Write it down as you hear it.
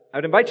I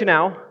would invite you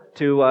now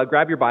to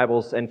grab your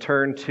Bibles and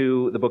turn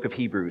to the book of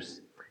Hebrews.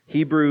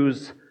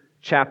 Hebrews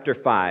chapter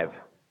 5.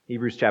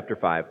 Hebrews chapter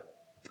 5.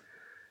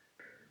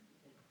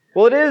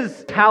 Well, it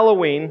is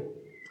Halloween,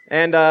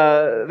 and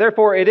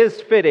therefore it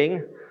is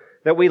fitting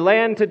that we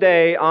land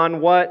today on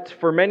what,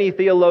 for many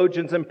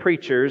theologians and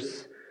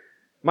preachers,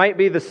 might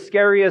be the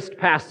scariest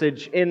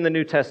passage in the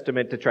New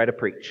Testament to try to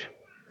preach.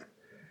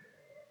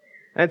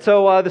 And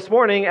so this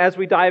morning, as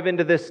we dive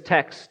into this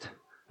text,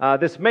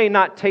 this may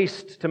not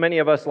taste to many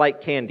of us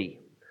like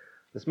candy.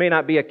 This may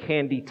not be a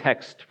candy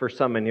text for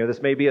some in here.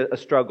 This may be a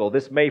struggle.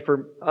 This may,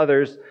 for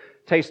others,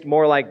 taste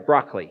more like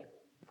broccoli.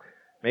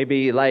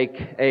 Maybe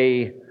like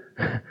a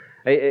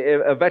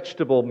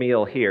vegetable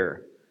meal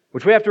here,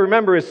 which we have to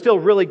remember is still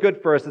really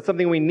good for us. It's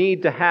something we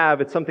need to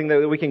have. It's something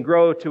that we can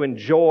grow to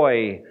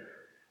enjoy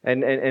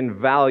and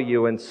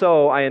value. And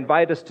so I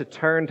invite us to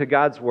turn to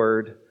God's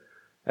Word.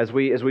 As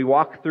we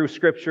walk through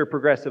Scripture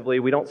progressively,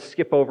 we don't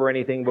skip over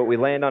anything, but we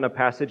land on a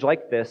passage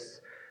like this.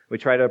 We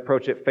try to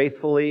approach it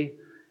faithfully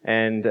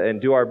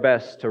and do our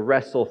best to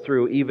wrestle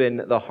through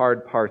even the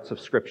hard parts of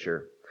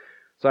Scripture.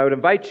 So I would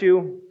invite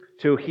you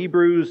to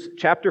Hebrews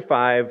chapter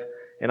 5,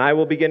 and I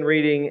will begin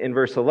reading in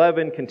verse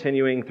 11,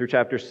 continuing through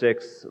chapter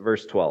 6,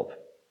 verse 12.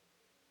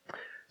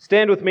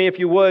 Stand with me, if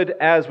you would,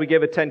 as we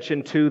give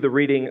attention to the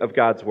reading of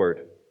God's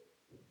Word.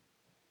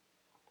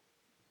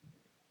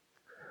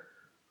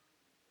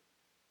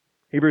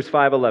 Hebrews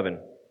 5:11.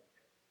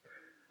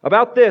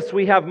 About this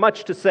we have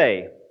much to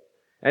say,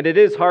 and it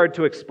is hard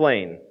to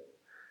explain,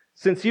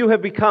 since you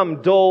have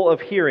become dull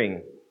of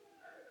hearing.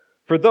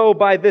 For though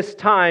by this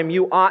time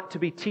you ought to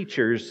be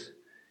teachers,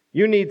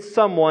 you need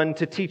someone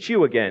to teach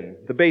you again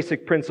the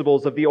basic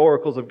principles of the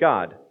oracles of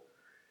God.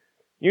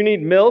 You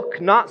need milk,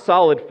 not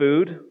solid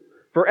food,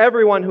 for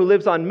everyone who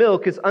lives on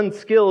milk is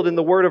unskilled in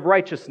the word of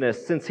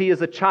righteousness, since he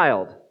is a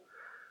child.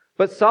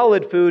 But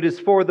solid food is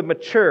for the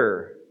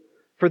mature,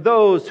 for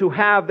those who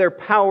have their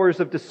powers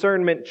of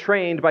discernment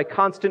trained by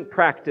constant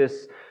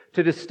practice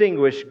to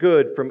distinguish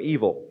good from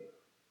evil.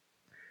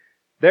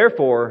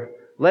 Therefore,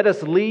 let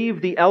us leave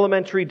the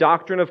elementary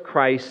doctrine of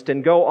Christ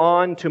and go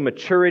on to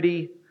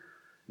maturity,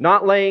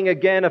 not laying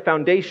again a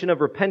foundation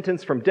of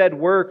repentance from dead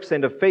works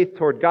and of faith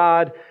toward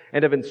God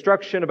and of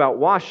instruction about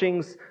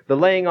washings, the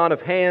laying on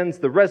of hands,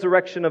 the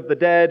resurrection of the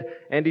dead,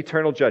 and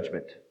eternal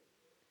judgment.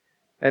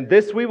 And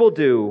this we will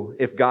do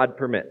if God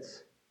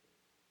permits.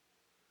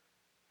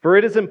 For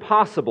it is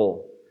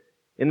impossible,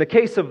 in the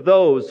case of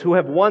those who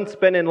have once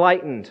been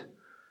enlightened,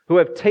 who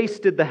have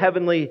tasted the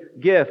heavenly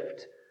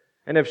gift,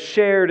 and have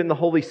shared in the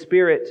Holy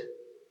Spirit,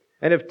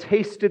 and have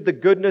tasted the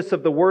goodness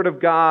of the Word of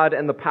God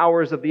and the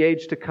powers of the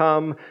age to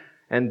come,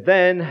 and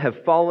then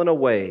have fallen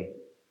away,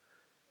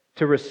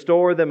 to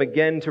restore them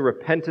again to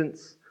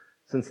repentance,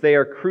 since they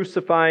are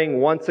crucifying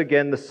once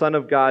again the Son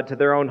of God to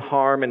their own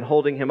harm and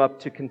holding Him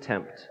up to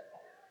contempt.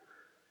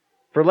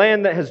 For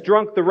land that has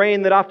drunk the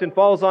rain that often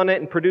falls on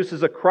it and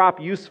produces a crop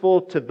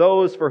useful to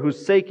those for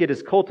whose sake it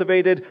is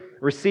cultivated,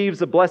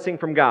 receives a blessing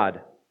from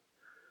God.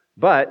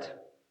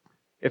 But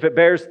if it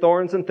bears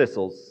thorns and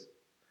thistles,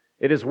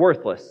 it is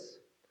worthless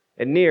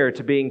and near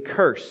to being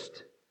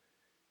cursed,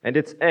 and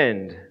its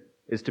end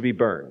is to be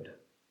burned.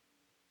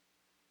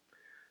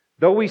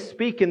 Though we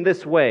speak in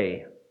this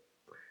way,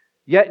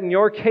 yet in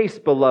your case,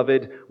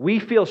 beloved, we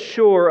feel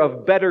sure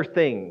of better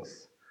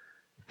things,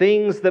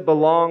 things that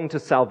belong to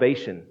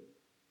salvation.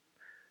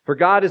 For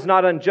God is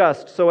not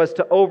unjust so as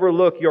to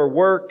overlook your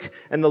work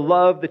and the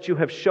love that you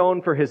have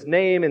shown for His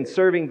name in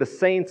serving the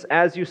saints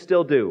as you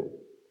still do.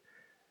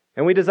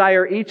 And we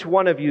desire each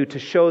one of you to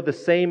show the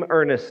same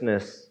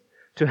earnestness,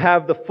 to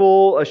have the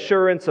full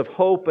assurance of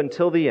hope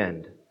until the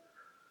end,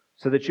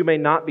 so that you may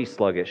not be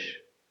sluggish,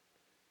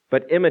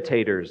 but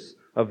imitators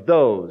of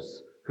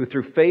those who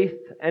through faith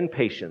and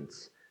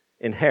patience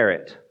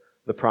inherit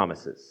the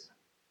promises.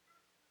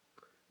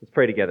 Let's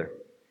pray together.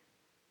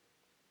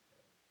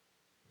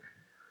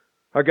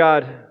 Our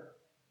God,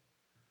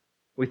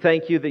 we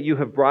thank you that you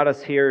have brought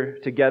us here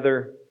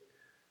together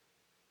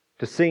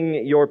to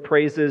sing your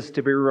praises,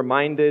 to be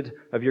reminded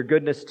of your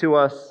goodness to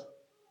us,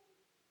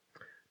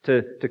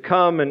 to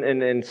come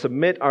and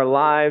submit our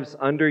lives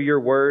under your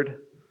word.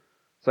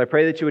 So I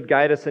pray that you would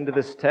guide us into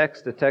this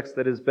text, a text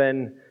that has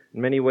been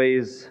in many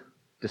ways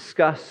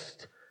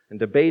discussed and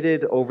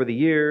debated over the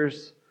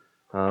years,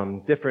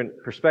 different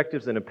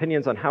perspectives and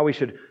opinions on how we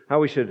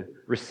should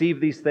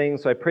receive these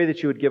things. So I pray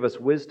that you would give us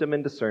wisdom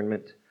and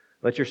discernment.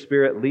 Let your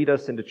Spirit lead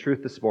us into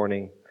truth this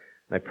morning.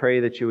 And I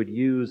pray that you would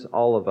use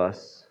all of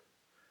us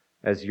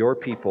as your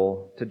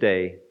people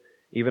today,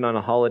 even on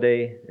a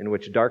holiday in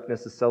which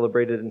darkness is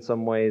celebrated in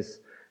some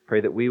ways.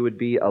 Pray that we would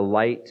be a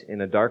light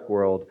in a dark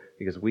world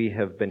because we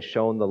have been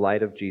shown the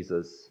light of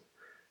Jesus.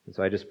 And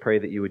so I just pray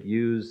that you would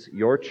use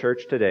your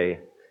church today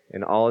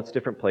in all its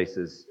different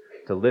places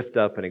to lift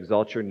up and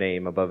exalt your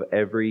name above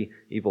every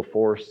evil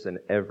force and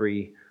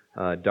every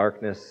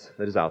darkness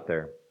that is out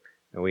there.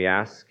 And we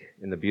ask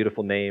in the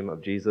beautiful name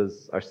of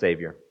Jesus, our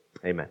Savior.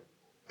 Amen.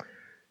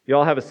 You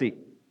all have a seat.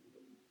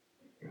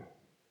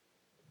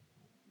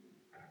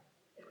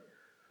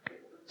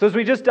 So as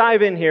we just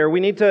dive in here, we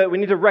need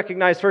to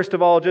recognize, first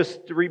of all,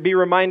 just to be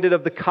reminded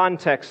of the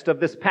context of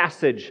this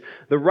passage.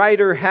 The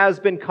writer has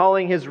been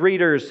calling his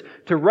readers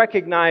to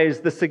recognize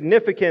the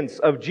significance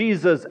of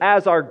Jesus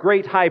as our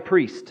great high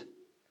priest.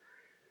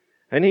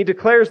 And he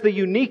declares the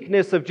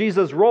uniqueness of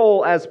Jesus'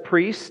 role as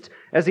priest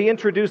as he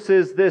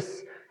introduces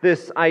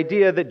this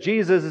idea that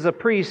Jesus is a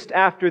priest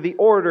after the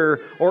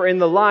order or in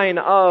the line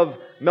of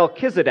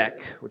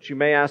Melchizedek, which you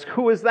may ask,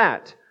 who is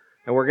that?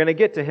 And we're going to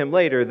get to him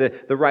later.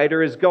 The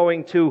writer is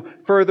going to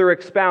further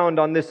expound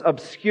on this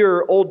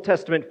obscure Old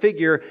Testament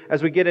figure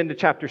as we get into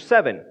chapter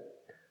 7.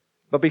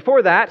 But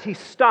before that, he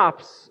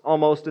stops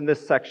almost in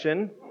this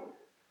section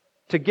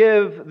to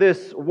give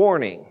this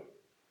warning.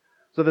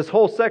 So this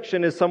whole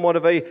section is somewhat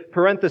of a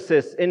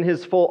parenthesis in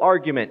his full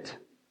argument.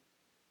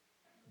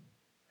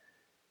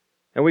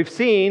 And we've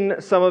seen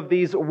some of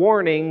these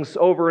warnings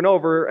over and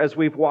over as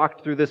we've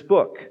walked through this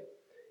book.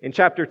 In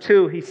chapter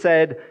 2, he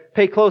said,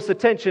 "Pay close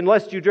attention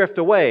lest you drift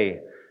away."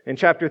 In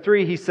chapter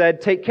 3, he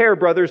said, "Take care,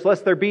 brothers,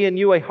 lest there be in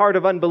you a heart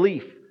of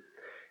unbelief."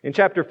 In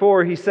chapter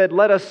 4, he said,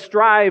 "Let us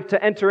strive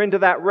to enter into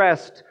that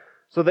rest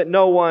so that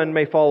no one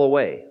may fall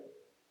away."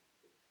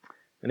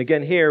 And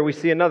again here, we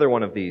see another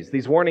one of these.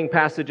 These warning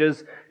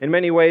passages, in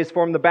many ways,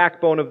 form the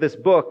backbone of this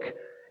book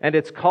and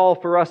its call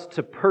for us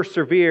to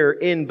persevere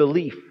in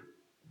belief.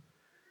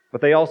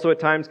 But they also at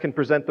times can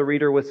present the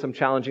reader with some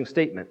challenging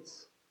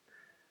statements.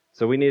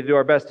 So we need to do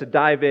our best to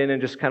dive in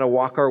and just kind of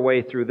walk our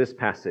way through this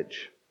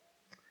passage.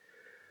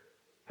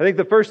 I think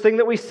the first thing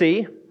that we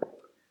see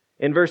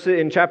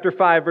in chapter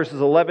 5,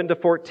 verses 11 to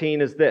 14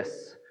 is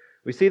this.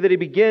 We see that he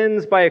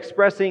begins by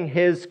expressing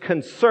his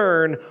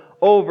concern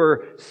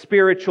over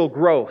spiritual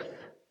growth.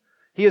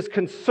 He is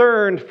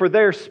concerned for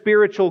their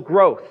spiritual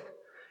growth.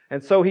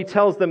 And so he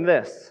tells them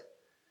this.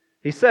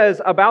 He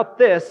says, "About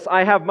this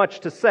I have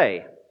much to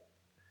say."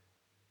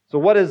 So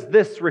what does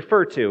this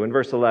refer to in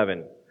verse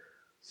 11?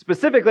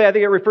 Specifically, I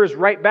think it refers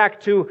right back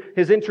to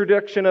his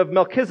introduction of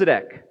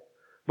Melchizedek.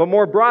 But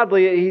more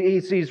broadly,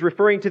 he's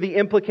referring to the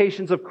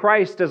implications of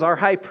Christ as our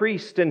high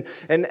priest and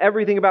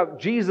everything about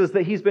Jesus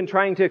that he's been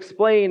trying to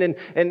explain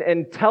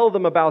and tell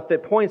them about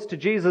that points to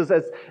Jesus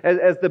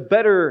as the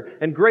better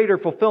and greater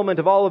fulfillment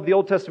of all of the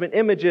Old Testament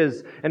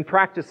images and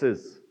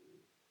practices.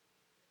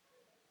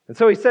 And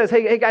so he says,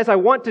 hey guys, I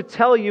want to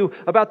tell you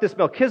about this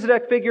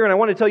Melchizedek figure and I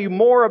want to tell you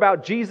more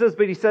about Jesus,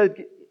 but he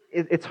said,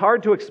 it's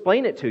hard to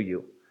explain it to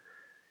you.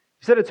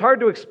 He said it's hard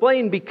to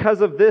explain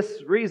because of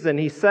this reason.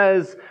 He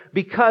says,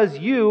 because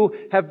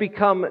you have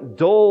become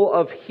dull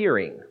of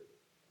hearing.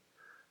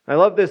 I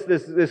love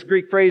this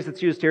Greek phrase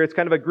that's used here. It's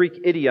kind of a Greek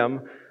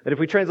idiom. And if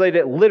we translate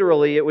it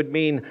literally, it would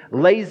mean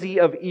lazy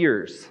of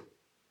ears.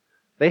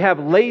 They have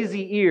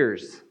lazy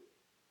ears.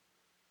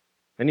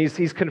 And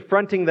he's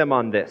confronting them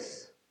on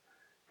this.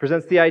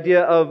 Presents the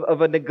idea of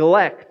a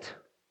neglect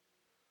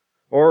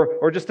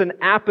or just an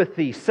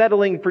apathy,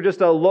 settling for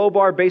just a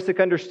low-bar basic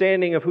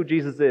understanding of who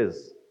Jesus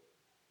is.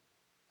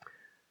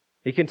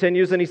 He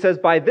continues and he says,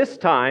 by this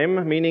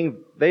time,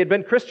 meaning they had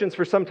been Christians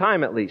for some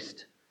time at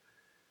least.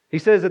 He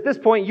says, at this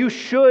point, you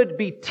should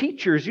be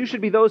teachers. You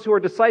should be those who are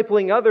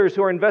discipling others,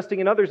 who are investing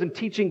in others and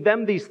teaching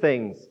them these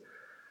things.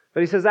 But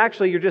he says,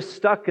 actually, you're just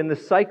stuck in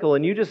this cycle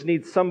and you just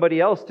need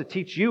somebody else to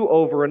teach you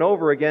over and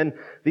over again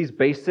these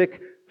basic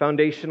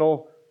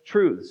foundational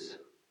truths.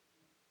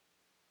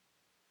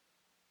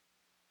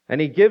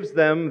 And he gives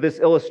them this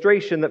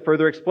illustration that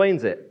further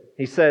explains it.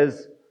 He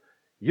says,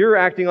 you're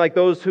acting like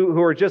those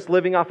who are just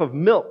living off of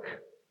milk.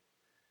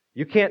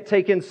 You can't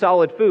take in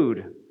solid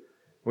food.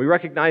 We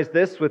recognize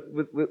this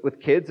with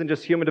kids and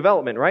just human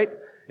development, right?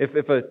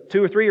 If a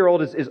 2 or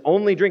 3-year-old is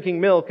only drinking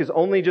milk, is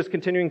only just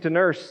continuing to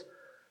nurse,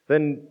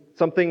 then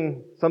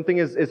something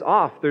is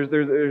off.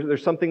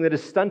 There's something that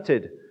is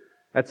stunted.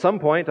 At some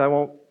point, I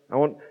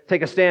won't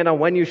take a stand on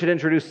when you should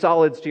introduce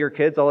solids to your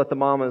kids. I'll let the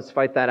mamas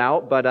fight that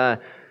out.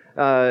 But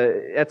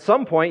at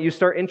some point, you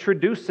start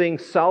introducing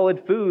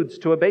solid foods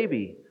to a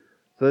baby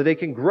so that they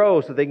can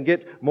grow, so they can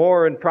get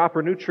more and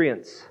proper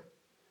nutrients.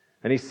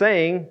 And he's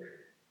saying,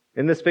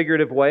 in this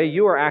figurative way,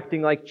 you are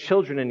acting like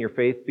children in your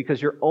faith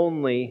because you're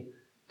only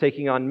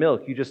taking on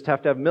milk. You just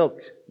have to have milk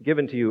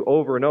given to you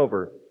over and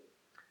over.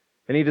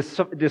 And he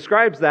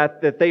describes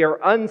that they are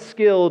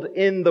unskilled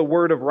in the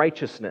word of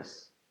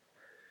righteousness.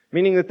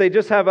 Meaning that they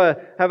just have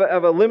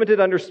a limited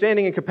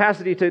understanding and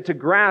capacity to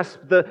grasp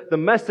the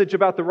message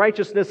about the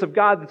righteousness of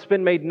God that's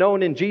been made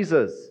known in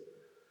Jesus.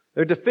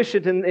 They're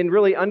deficient in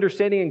really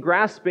understanding and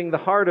grasping the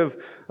heart of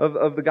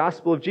the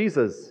gospel of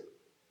Jesus.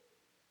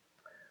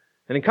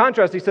 And in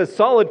contrast, he says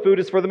solid food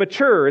is for the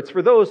mature. It's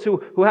for those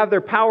who have their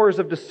powers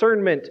of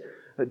discernment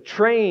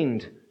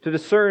trained to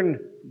discern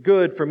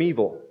good from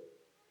evil.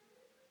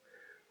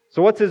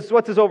 So what's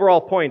his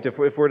overall point if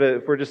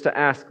we're just to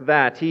ask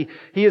that? He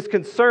is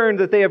concerned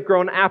that they have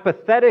grown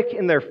apathetic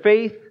in their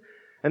faith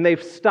and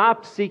they've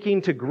stopped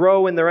seeking to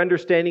grow in their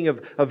understanding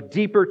of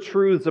deeper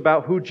truths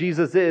about who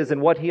Jesus is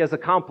and what He has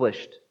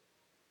accomplished.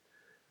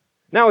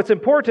 Now, it's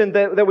important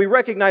that we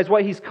recognize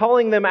what he's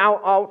calling them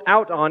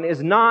out on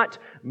is not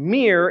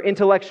mere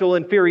intellectual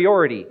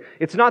inferiority.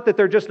 It's not that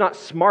they're just not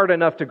smart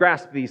enough to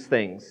grasp these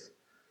things,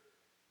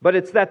 but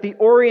it's that the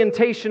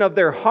orientation of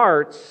their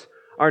hearts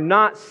are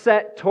not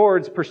set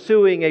towards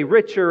pursuing a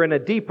richer and a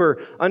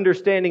deeper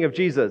understanding of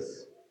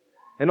Jesus,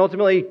 and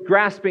ultimately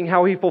grasping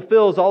how he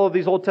fulfills all of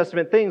these Old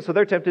Testament things, so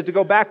they're tempted to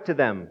go back to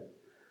them.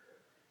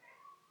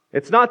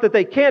 It's not that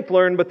they can't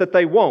learn, but that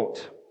they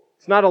won't.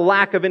 It's not a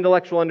lack of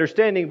intellectual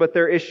understanding, but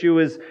their issue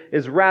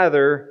is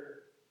rather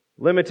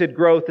limited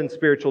growth in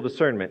spiritual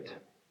discernment.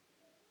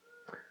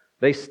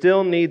 They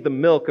still need the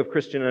milk of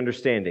Christian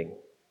understanding.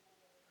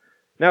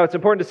 Now, it's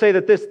important to say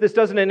that this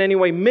doesn't in any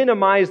way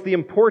minimize the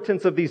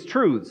importance of these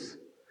truths.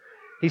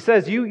 He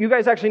says, you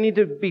guys actually need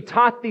to be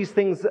taught these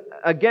things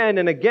again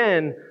and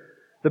again.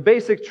 The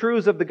basic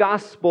truths of the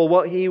gospel,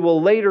 what he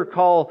will later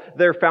call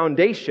their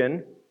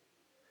foundation,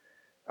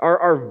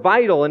 are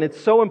vital, and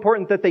it's so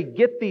important that they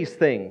get these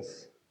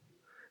things.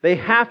 They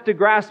have to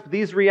grasp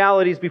these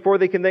realities before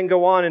they can then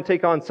go on and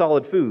take on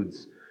solid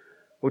foods,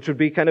 which would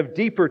be kind of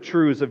deeper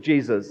truths of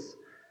Jesus.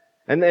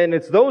 And then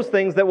it's those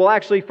things that will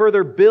actually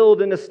further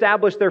build and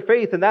establish their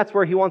faith, and that's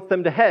where he wants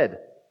them to head.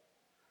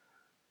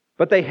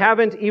 But they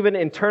haven't even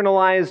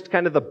internalized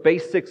kind of the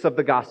basics of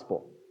the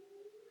gospel.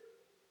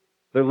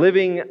 They're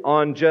living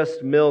on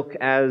just milk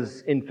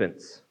as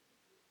infants.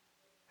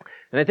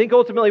 And I think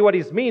ultimately what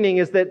he's meaning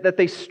is that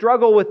they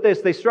struggle with this.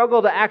 They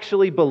struggle to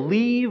actually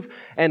believe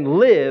and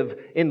live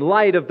in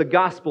light of the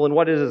gospel and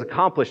what it has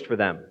accomplished for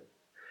them.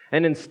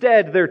 And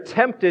instead, they're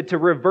tempted to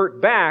revert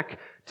back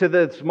to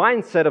this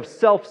mindset of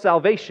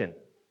self-salvation.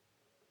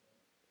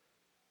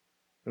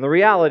 And the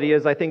reality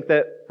is, I think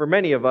that for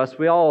many of us,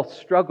 we all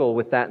struggle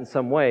with that in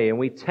some way, and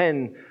we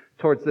tend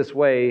towards this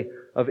way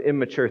of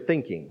immature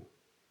thinking.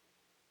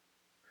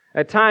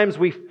 At times,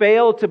 we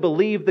fail to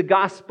believe the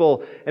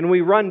gospel, and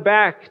we run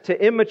back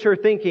to immature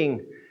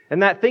thinking.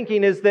 And that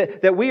thinking is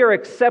that we are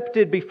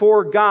accepted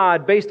before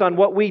God based on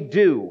what we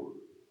do.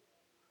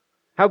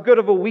 How good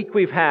of a week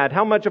we've had,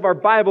 how much of our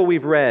Bible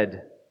we've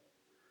read.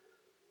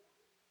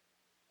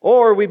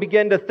 Or we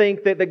begin to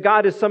think that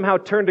God is somehow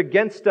turned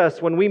against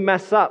us when we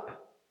mess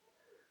up.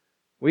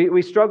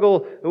 We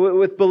struggle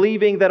with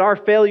believing that our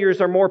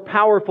failures are more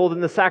powerful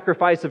than the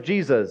sacrifice of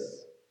Jesus.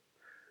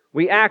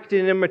 We act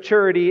in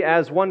immaturity,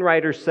 as one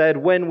writer said,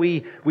 when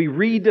we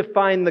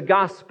redefine the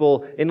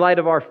gospel in light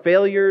of our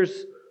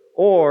failures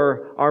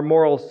or our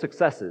moral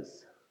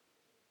successes.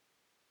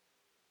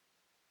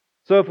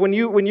 So if when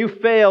you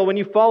fail, when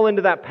you fall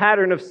into that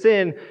pattern of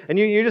sin, and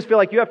you just feel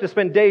like you have to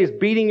spend days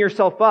beating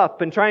yourself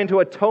up and trying to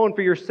atone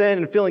for your sin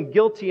and feeling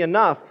guilty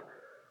enough,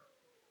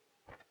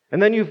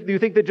 and then you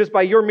think that just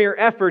by your mere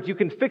effort you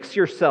can fix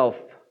yourself,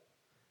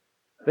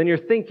 then you're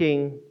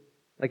thinking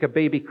like a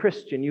baby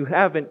Christian. You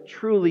haven't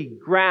truly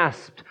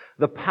grasped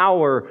the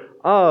power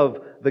of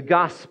the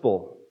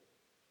gospel.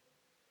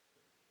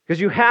 Because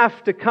you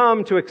have to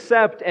come to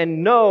accept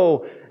and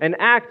know and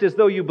act as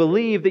though you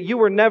believe that you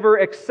were never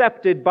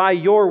accepted by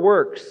your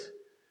works.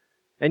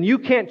 And you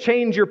can't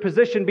change your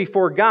position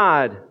before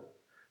God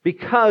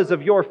because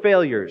of your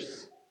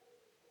failures.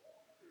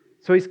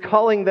 So he's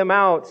calling them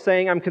out,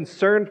 saying, I'm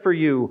concerned for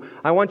you.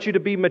 I want you to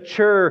be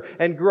mature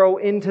and grow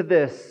into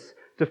this,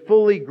 to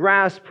fully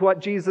grasp what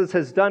Jesus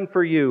has done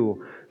for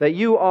you, that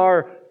you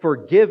are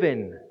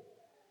forgiven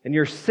and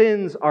your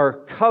sins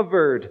are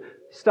covered.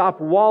 Stop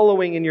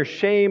wallowing in your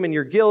shame and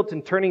your guilt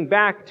and turning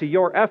back to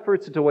your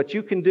efforts and to what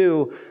you can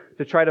do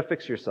to try to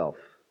fix yourself.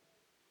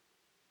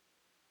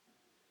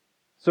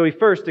 So he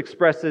first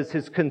expresses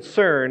his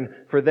concern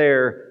for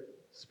their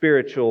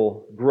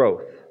spiritual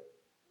growth.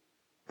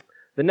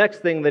 The next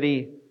thing that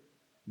he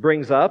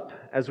brings up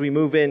as we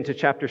move into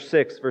chapter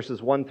 6,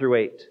 verses 1 through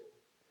 8,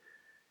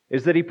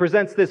 is that he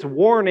presents this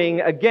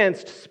warning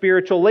against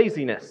spiritual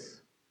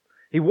laziness.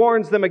 He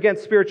warns them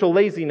against spiritual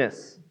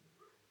laziness.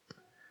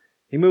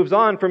 He moves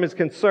on from his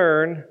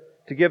concern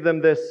to give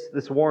them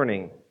this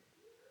warning.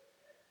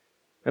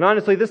 And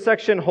honestly, this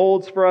section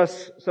holds for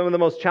us some of the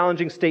most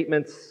challenging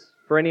statements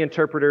for any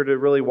interpreter to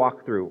really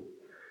walk through.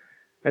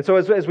 And so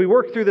as we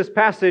work through this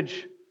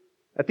passage,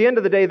 at the end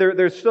of the day,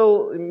 there's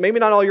still, maybe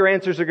not all your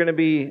answers are going to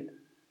be,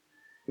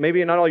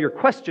 maybe not all your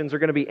questions are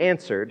going to be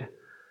answered.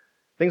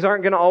 Things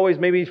aren't going to always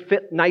maybe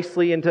fit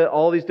nicely into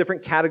all these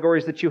different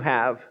categories that you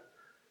have.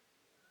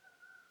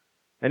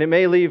 And it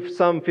may leave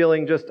some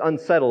feeling just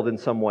unsettled in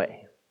some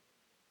way.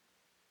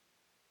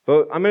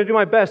 But I'm going to do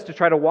my best to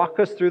try to walk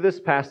us through this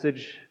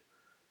passage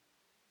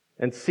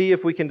and see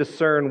if we can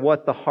discern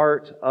what the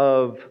heart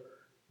of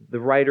the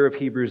writer of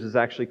Hebrews is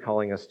actually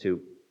calling us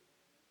to.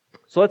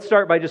 So let's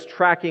start by just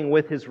tracking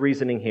with his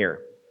reasoning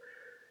here.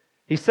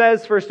 He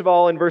says, first of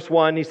all, in verse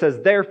 1, he says,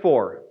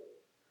 therefore.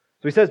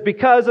 So he says,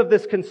 because of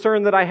this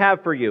concern that I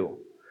have for you,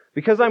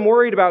 because I'm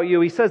worried about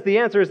you, he says the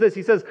answer is this.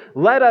 He says,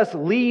 let us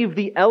leave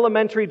the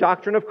elementary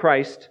doctrine of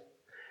Christ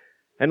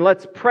and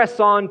let's press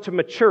on to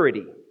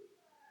maturity.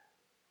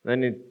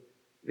 Then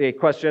the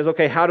question is,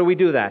 okay, how do we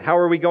do that? How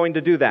are we going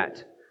to do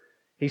that?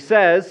 He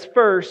says,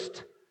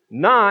 first,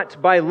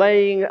 not by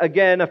laying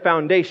again a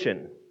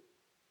foundation.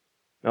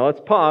 Now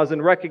let's pause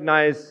and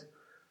recognize,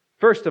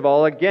 first of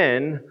all,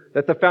 again,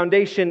 that the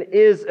foundation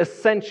is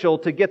essential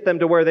to get them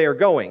to where they are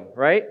going,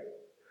 right?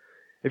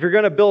 If you're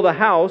going to build a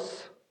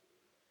house,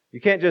 you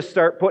can't just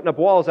start putting up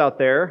walls out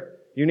there.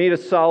 You need a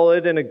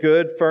solid and a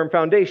good, firm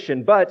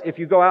foundation. But if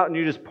you go out and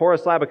you just pour a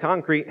slab of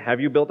concrete, have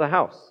you built a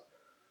house?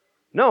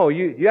 No,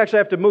 you actually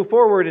have to move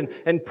forward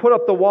and put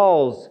up the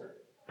walls,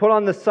 put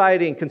on the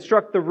siding,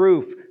 construct the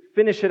roof,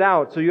 finish it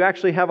out so you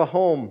actually have a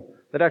home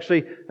that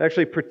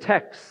actually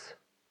protects.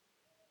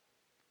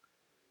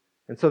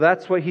 And so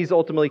that's what he's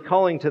ultimately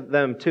calling to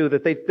them to,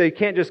 that they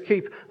can't just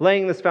keep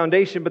laying this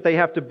foundation, but they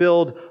have to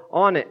build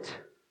on it.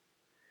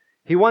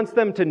 He wants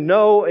them to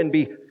know and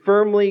be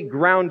firmly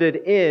grounded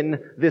in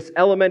this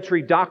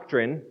elementary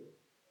doctrine.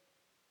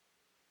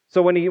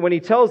 So when he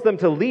tells them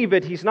to leave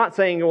it, he's not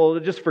saying, well,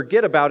 just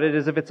forget about it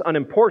as if it's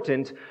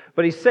unimportant,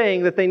 but he's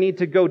saying that they need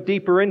to go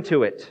deeper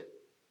into it.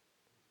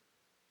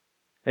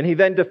 And he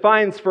then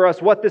defines for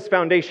us what this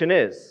foundation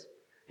is.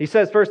 He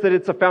says first that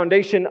it's a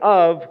foundation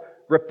of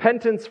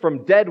repentance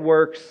from dead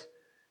works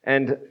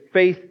and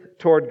faith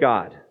toward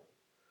God.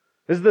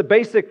 This is the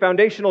basic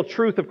foundational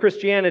truth of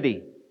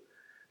Christianity,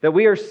 that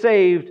we are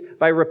saved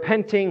by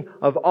repenting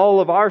of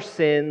all of our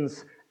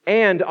sins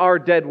and our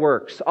dead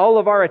works, all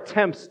of our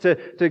attempts to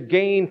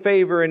gain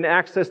favor and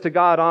access to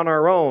God on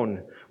our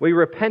own. We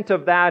repent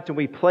of that and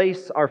we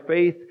place our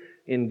faith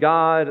in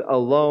God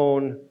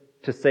alone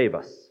to save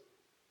us.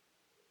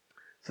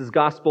 This is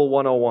Gospel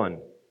 101.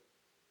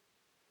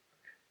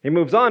 He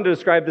moves on to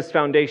describe this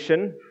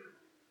foundation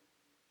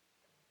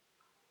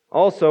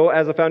also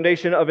as a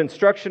foundation of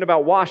instruction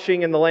about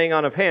washing and the laying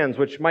on of hands,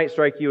 which might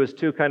strike you as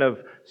two kind of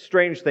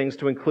strange things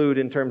to include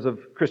in terms of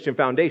Christian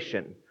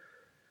foundation.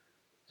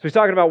 So he's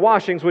talking about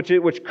washings,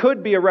 which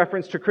could be a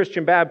reference to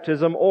Christian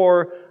baptism,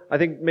 or I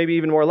think maybe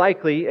even more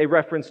likely a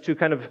reference to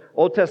kind of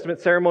Old Testament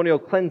ceremonial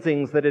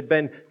cleansings that had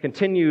been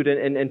continued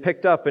and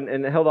picked up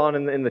and held on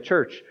in the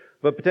church,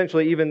 but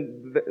potentially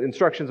even the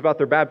instructions about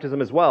their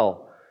baptism as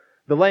well.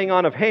 The laying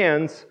on of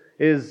hands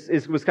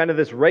was kind of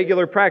this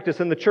regular practice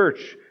in the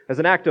church as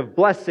an act of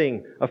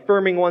blessing,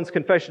 affirming one's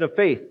confession of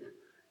faith,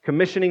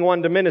 commissioning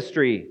one to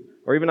ministry,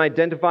 or even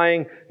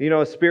identifying,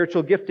 a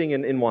spiritual gifting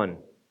in one.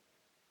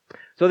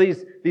 So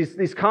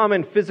these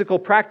common physical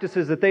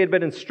practices that they had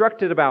been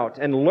instructed about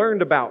and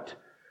learned about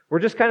were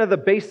just kind of the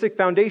basic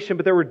foundation,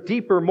 but there were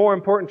deeper, more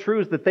important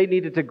truths that they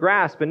needed to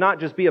grasp and not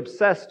just be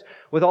obsessed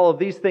with all of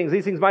these things.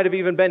 These things might have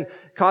even been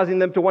causing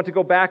them to want to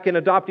go back and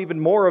adopt even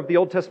more of the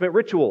Old Testament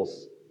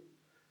rituals,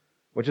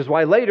 which is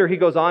why later he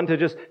goes on to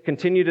just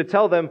continue to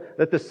tell them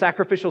that the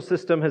sacrificial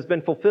system has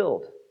been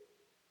fulfilled.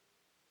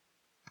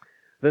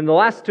 Then the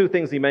last two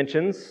things he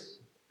mentions,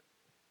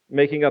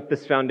 making up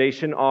this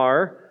foundation,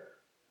 are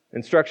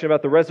instruction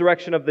about the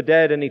resurrection of the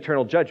dead and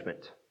eternal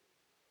judgment.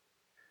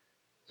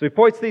 So he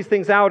points these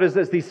things out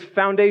as these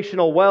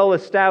foundational,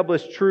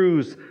 well-established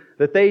truths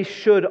that they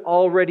should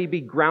already be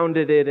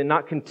grounded in and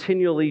not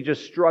continually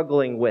just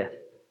struggling with.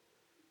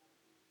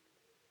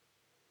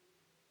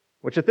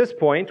 Which at this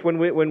point, when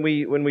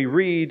we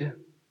read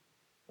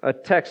a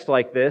text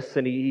like this,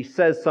 and he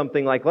says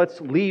something like, let's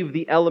leave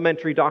the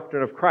elementary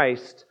doctrine of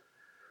Christ,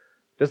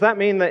 does that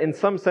mean that in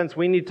some sense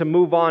we need to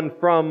move on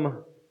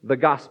from the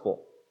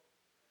gospel?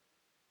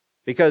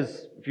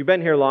 Because if you've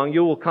been here long,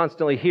 you will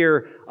constantly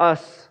hear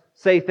us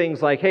say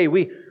things like, hey,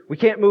 we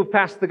can't move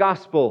past the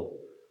gospel.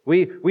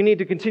 We need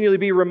to continually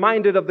be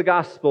reminded of the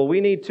gospel.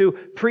 We need to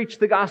preach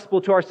the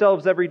gospel to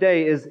ourselves every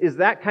day. Is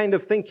that kind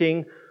of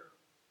thinking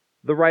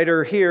the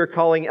writer here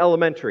calling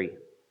elementary?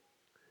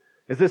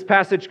 Is this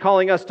passage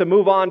calling us to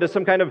move on to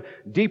some kind of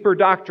deeper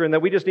doctrine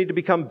that we just need to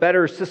become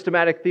better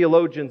systematic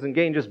theologians and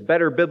gain just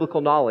better biblical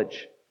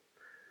knowledge?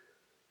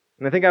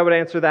 And I think I would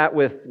answer that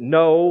with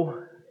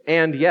no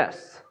and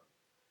yes.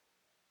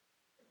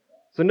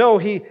 So no,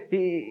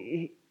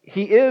 he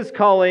is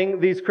calling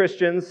these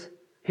Christians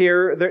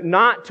here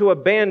not to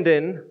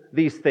abandon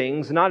these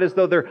things, not as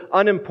though they're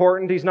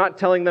unimportant. He's not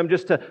telling them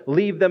just to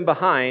leave them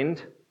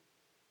behind.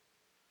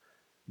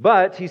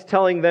 But he's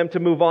telling them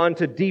to move on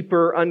to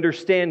deeper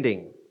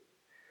understanding.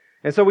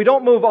 And so we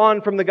don't move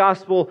on from the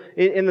gospel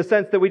in the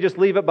sense that we just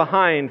leave it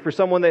behind for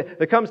someone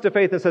that comes to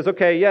faith and says,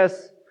 okay,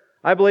 yes,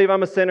 I believe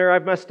I'm a sinner,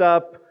 I've messed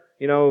up,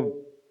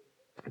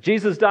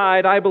 Jesus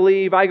died, I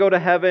believe, I go to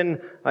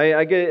heaven,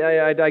 I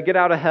get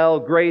out of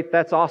hell, great,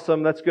 that's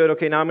awesome, that's good,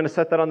 okay, now I'm going to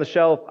set that on the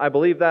shelf, I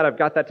believe that, I've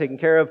got that taken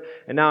care of,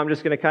 and now I'm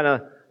just going to kind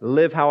of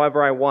live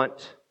however I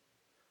want.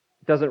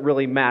 It doesn't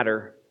really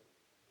matter.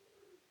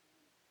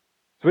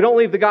 So we don't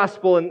leave the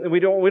gospel, and we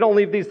don't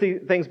leave these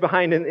things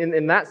behind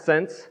in that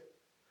sense.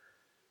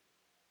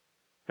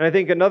 And I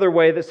think another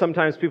way that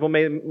sometimes people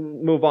may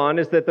move on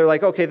is that they're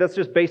like, okay, that's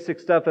just basic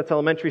stuff, that's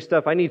elementary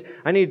stuff. I need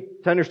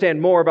to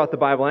understand more about the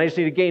Bible. I just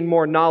need to gain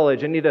more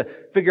knowledge. I need to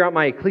figure out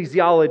my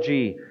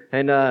ecclesiology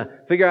and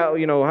figure out,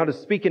 how to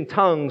speak in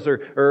tongues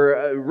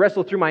or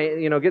wrestle through my,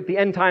 get the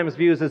end times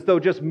views as though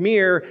just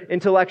mere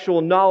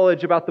intellectual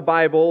knowledge about the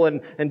Bible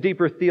and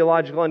deeper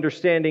theological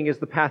understanding is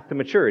the path to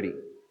maturity.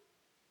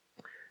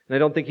 And I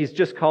don't think he's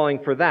just calling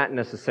for that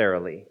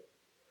necessarily.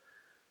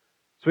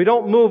 So we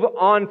don't move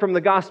on from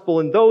the gospel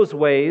in those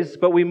ways,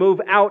 but we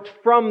move out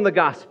from the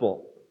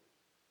gospel.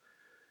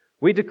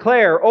 We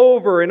declare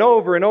over and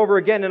over and over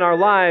again in our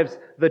lives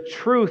the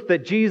truth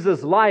that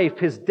Jesus' life,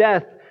 His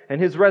death, and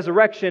His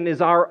resurrection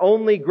is our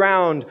only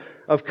ground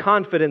of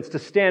confidence to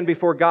stand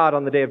before God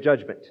on the day of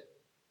judgment.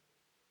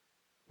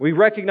 We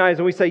recognize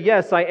and we say,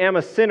 yes, I am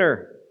a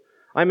sinner.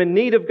 I'm in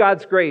need of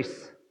God's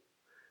grace.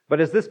 But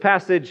as this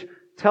passage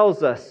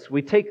tells us,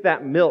 we take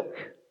that milk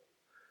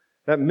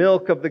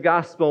of the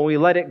gospel, and we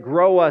let it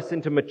grow us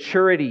into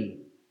maturity,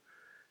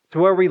 to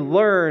where we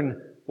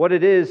learn what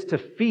it is to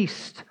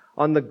feast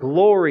on the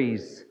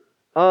glories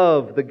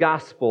of the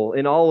gospel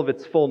in all of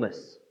its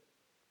fullness.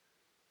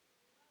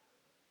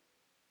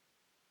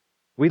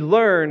 We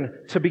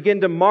learn to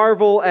begin to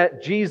marvel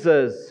at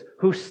Jesus,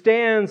 who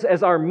stands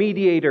as our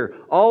mediator,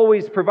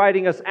 always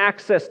providing us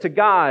access to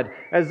God,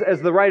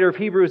 as the writer of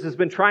Hebrews has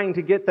been trying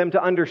to get them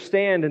to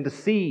understand and to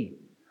see.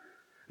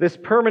 This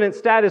permanent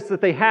status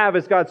that they have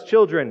as God's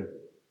children.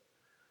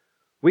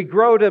 We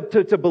grow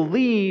to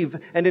believe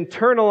and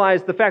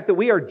internalize the fact that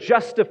we are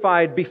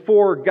justified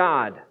before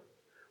God.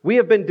 We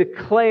have been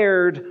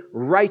declared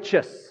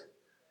righteous.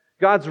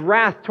 God's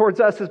wrath towards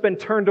us has been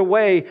turned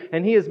away,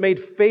 and He is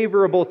made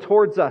favorable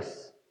towards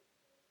us.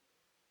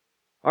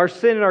 Our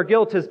sin and our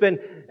guilt has been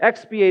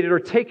expiated or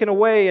taken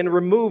away and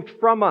removed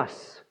from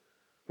us.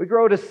 We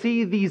grow to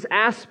see these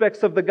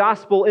aspects of the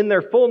gospel in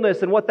their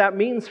fullness and what that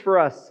means for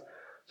us,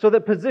 so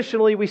that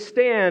positionally we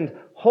stand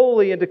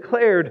holy and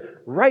declared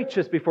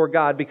righteous before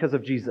God because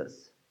of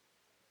Jesus.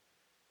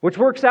 Which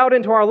works out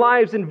into our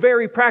lives in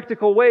very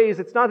practical ways.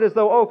 It's not as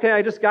though, okay,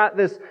 I just got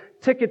this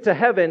ticket to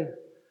heaven.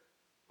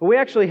 But we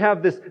actually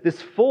have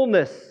this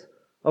fullness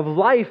of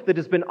life that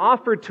has been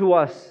offered to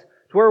us,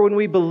 to where when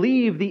we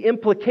believe the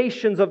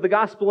implications of the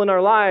gospel in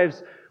our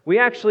lives, we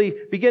actually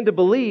begin to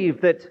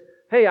believe that,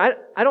 hey,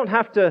 I don't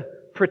have to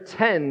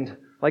pretend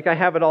like I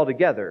have it all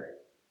together.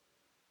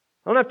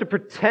 I don't have to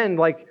pretend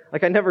like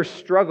I never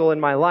struggle in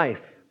my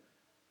life.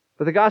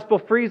 But the gospel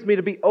frees me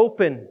to be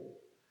open,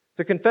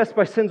 to confess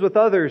my sins with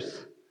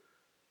others,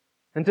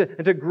 and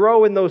to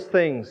grow in those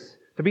things,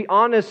 to be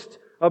honest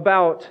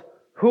about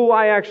who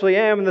I actually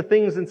am and the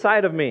things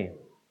inside of me.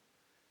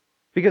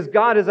 Because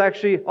God has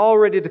actually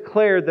already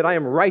declared that I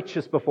am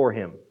righteous before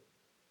Him.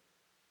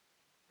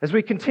 As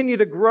we continue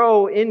to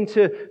grow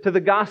into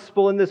the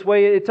gospel in this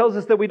way, it tells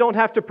us that we don't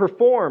have to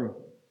perform.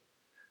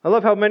 I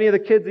love how many of the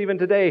kids even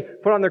today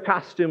put on their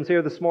costumes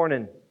here this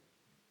morning.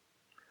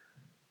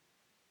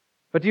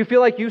 But do you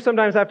feel like you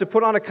sometimes have to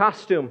put on a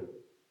costume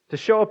to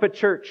show up at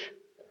church?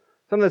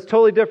 Something that's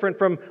totally different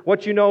from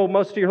what you know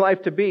most of your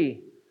life to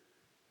be.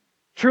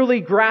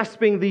 Truly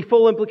grasping the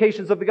full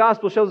implications of the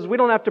gospel shows us we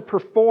don't have to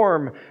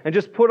perform and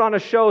just put on a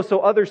show so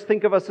others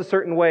think of us a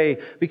certain way,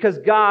 because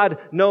God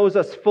knows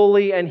us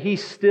fully and He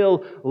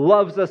still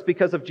loves us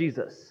because of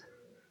Jesus.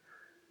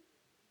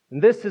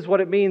 And this is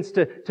what it means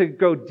to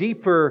go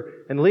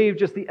deeper and leave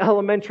just the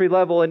elementary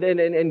level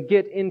and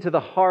get into the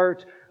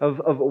heart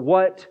of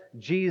what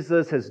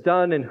Jesus has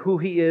done and who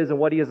He is and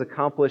what He has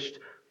accomplished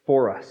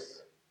for us.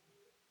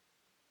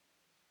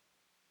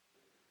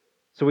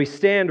 So we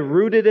stand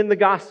rooted in the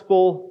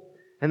gospel,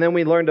 and then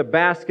we learn to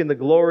bask in the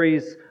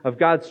glories of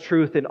God's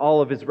truth in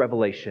all of His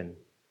revelation.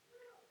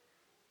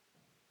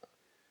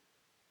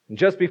 And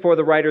just before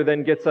the writer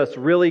then gets us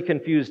really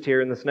confused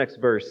here in this next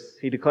verse,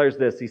 he declares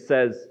this. He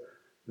says,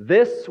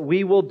 "This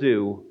we will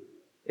do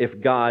if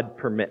God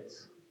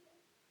permits."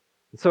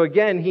 And so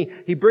again,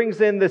 he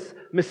brings in this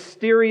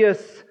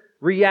mysterious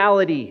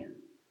reality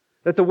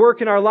that the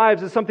work in our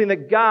lives is something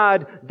that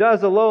God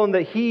does alone,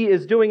 that He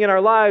is doing in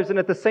our lives, and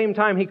at the same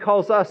time He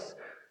calls us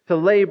to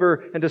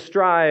labor and to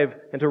strive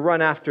and to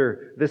run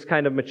after this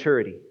kind of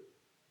maturity.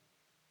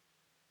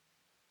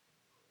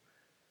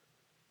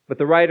 But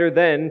the writer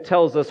then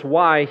tells us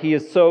why he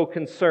is so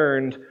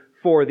concerned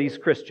for these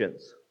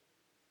Christians.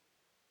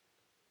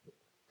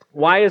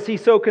 Why is he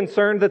so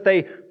concerned that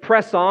they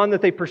press on,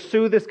 that they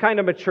pursue this kind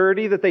of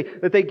maturity, that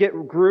they get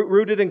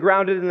rooted and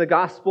grounded in the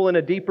gospel in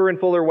a deeper and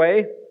fuller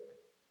way?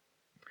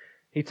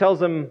 He tells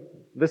them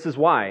this is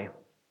why.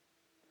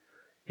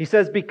 He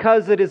says,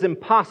 because it is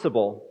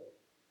impossible.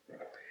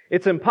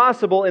 It's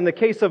impossible in the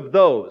case of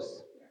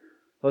those.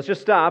 Let's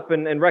just stop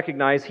and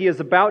recognize he is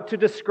about to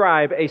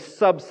describe a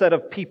subset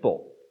of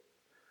people.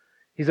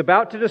 He's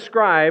about to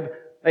describe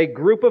a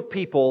group of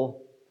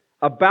people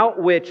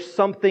about which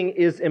something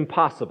is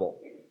impossible.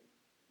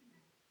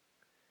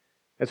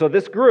 And so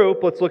this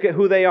group, let's look at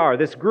who they are.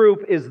 This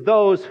group is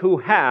those who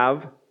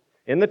have,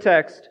 in the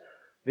text,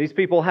 these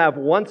people have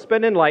once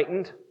been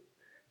enlightened,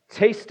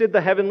 tasted the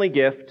heavenly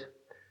gift,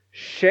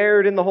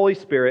 shared in the Holy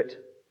Spirit,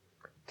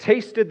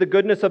 tasted the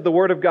goodness of the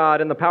Word of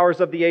God and the powers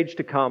of the age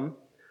to come.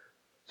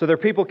 So they're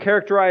people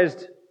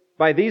characterized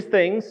by these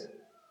things,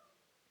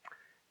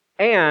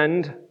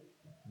 and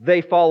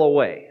they fall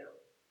away.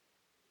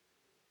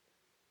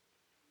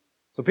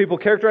 So people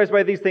characterized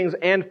by these things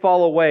and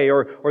fall away,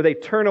 or they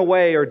turn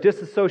away or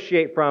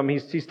disassociate from.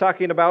 He's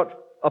talking about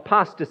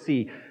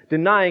apostasy,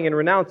 denying and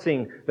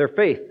renouncing their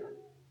faith.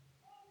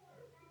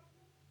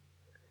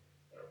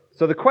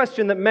 So the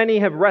question that many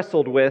have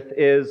wrestled with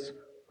is,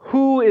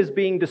 who is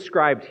being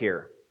described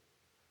here?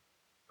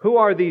 Who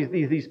are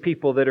these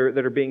people that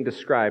are being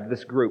described,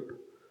 this group?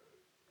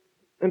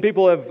 And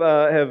people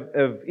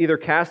have either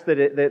cast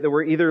that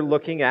we're either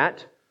looking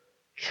at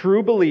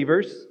true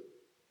believers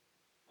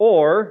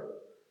or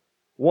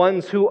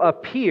ones who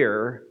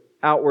appear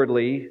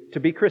outwardly to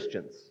be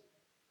Christians.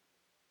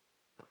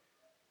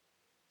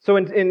 So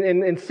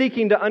in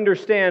seeking to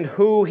understand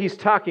who he's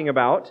talking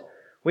about,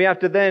 we have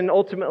to then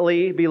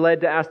ultimately be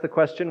led to ask the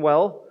question,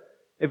 well,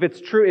 if it's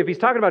true, if he's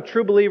talking about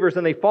true believers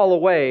and they fall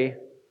away,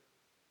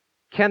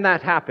 can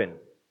that happen?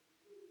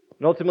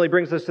 And ultimately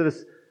brings us to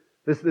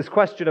this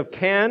question of,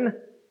 can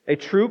a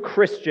true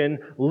Christian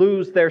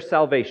lose their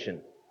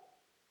salvation?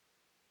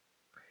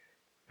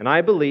 And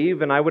I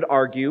believe, and I would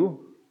argue,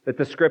 that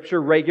the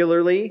Scripture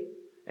regularly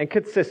and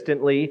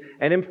consistently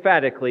and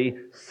emphatically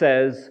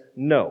says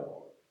no.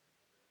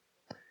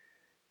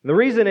 And the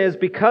reason is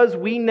because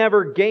we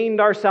never gained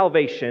our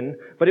salvation,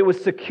 but it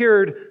was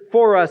secured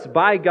for us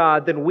by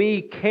God, then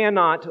we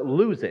cannot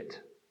lose it.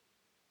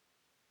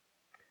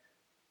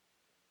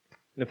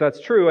 And if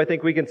that's true, I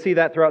think we can see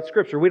that throughout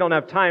Scripture. We don't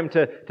have time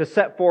to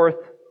set forth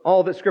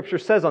all that Scripture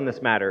says on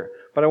this matter,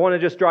 but I want to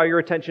just draw your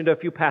attention to a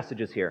few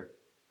passages here.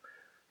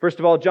 First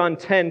of all, John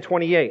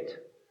 10:28,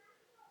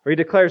 where he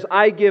declares,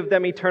 I give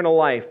them eternal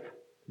life.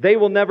 They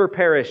will never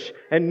perish,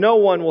 and no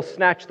one will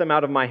snatch them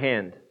out of my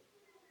hand.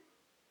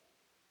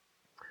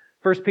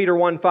 1 Peter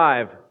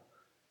 1:5,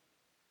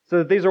 so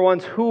that these are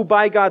ones who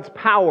by God's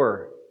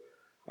power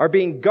are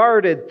being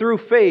guarded through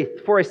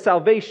faith for a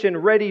salvation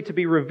ready to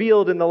be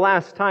revealed in the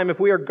last time. If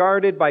we are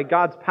guarded by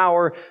God's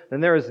power,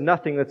 then there is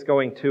nothing that's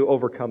going to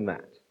overcome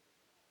that.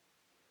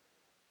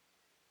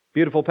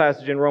 Beautiful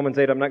passage in Romans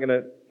 8. I'm not going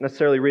to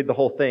necessarily read the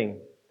whole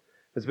thing.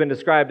 It's been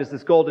described as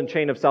this golden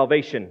chain of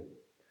salvation.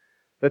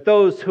 That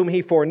those whom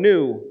He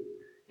foreknew,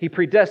 He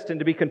predestined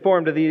to be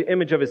conformed to the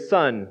image of His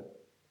Son.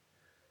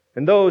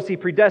 And those He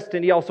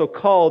predestined, He also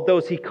called.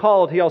 Those He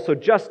called, He also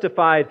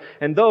justified.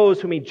 And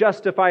those whom He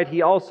justified,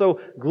 He also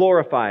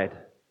glorified.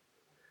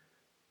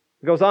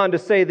 It goes on to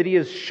say that He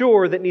is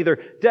sure that neither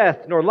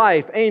death nor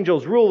life,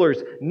 angels,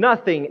 rulers,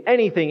 nothing,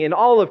 anything in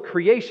all of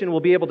creation will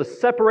be able to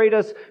separate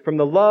us from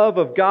the love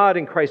of God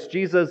in Christ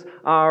Jesus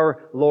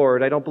our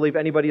Lord. I don't believe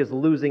anybody is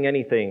losing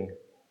anything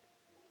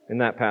in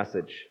that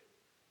passage.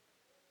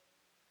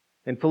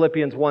 In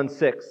Philippians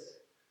 1:6,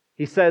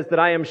 he says that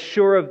I am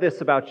sure of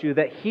this about you,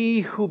 that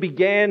He who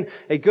began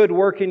a good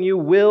work in you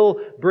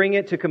will bring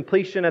it to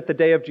completion at the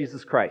day of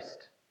Jesus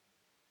Christ.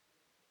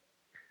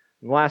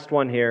 And the last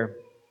one here,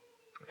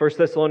 1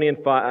 Thessalonians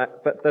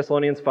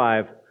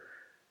 5.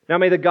 Now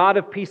may the God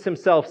of peace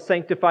Himself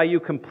sanctify you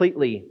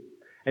completely,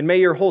 and may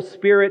your whole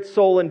spirit,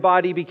 soul, and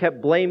body be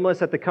kept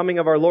blameless at the coming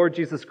of our Lord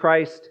Jesus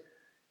Christ.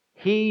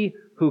 He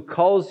who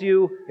calls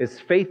you is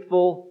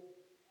faithful.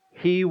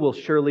 He will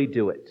surely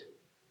do it.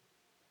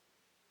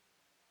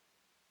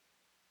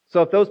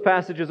 So if those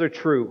passages are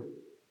true,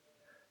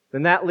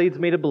 then that leads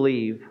me to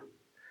believe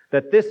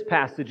that this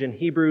passage in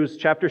Hebrews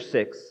chapter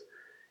 6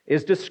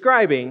 is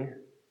describing,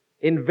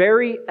 in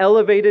very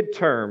elevated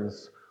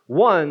terms,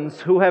 ones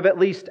who have at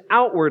least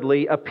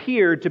outwardly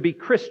appeared to be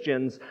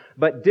Christians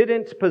but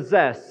didn't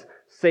possess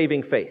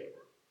saving faith.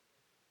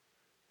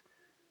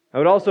 I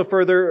would also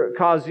further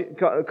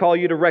call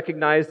you to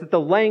recognize that the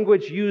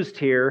language used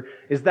here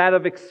is that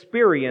of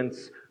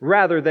experience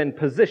rather than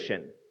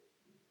position.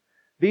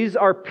 These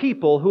are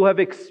people who have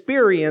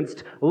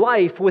experienced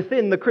life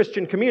within the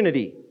Christian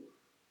community.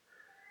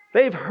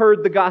 They've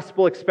heard the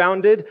gospel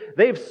expounded.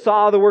 They've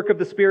saw the work of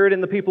the Spirit in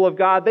the people of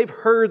God. They've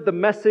heard the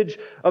message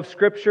of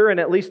Scripture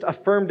and at least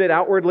affirmed it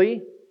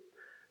outwardly.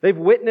 They've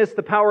witnessed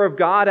the power of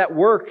God at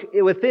work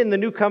within the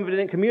New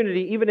Covenant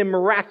community, even in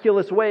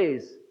miraculous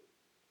ways.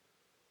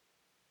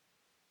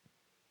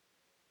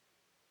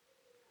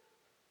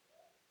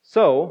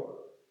 So,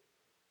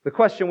 the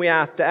question we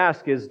have to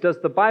ask is, does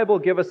the Bible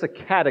give us a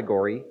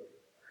category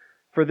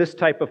for this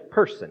type of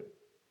person?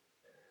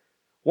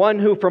 One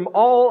who from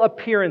all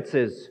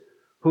appearances,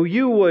 who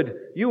you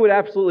would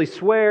absolutely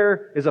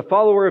swear is a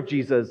follower of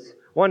Jesus,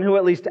 one who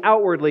at least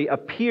outwardly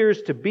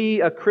appears to be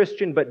a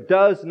Christian but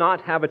does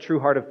not have a true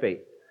heart of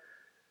faith.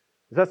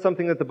 Is that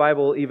something that the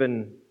Bible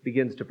even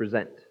begins to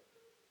present?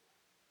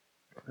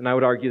 And I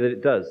would argue that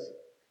it does.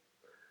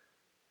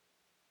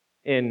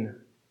 In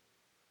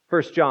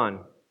 1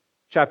 John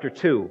chapter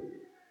 2,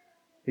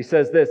 he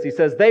says this, he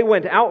says, they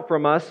went out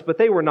from us, but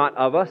they were not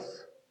of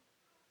us.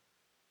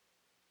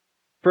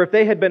 For if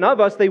they had been of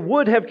us, they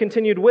would have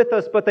continued with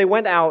us, but they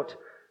went out,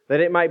 that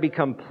it might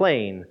become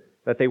plain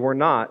that they were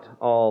not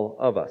all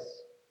of us.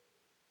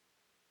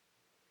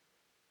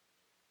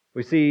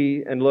 We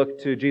see and look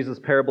to Jesus'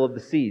 parable of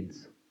the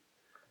seeds.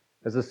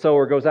 As the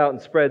sower goes out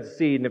and spreads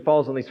seed, and it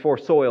falls on these four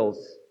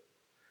soils.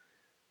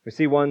 We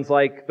see ones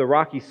like the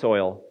rocky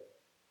soil,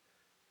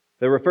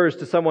 that refers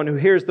to someone who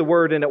hears the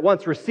word and at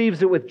once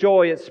receives it with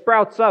joy. It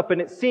sprouts up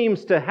and it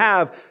seems to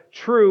have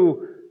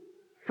true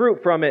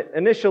fruit from it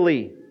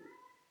initially.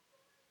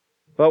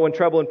 But when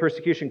trouble and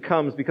persecution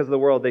comes because of the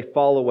world, they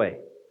fall away.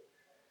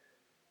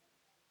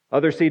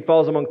 Other seed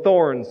falls among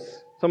thorns.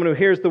 Someone who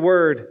hears the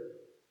word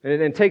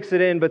and takes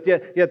it in, but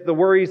yet the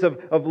worries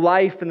of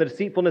life and the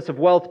deceitfulness of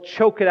wealth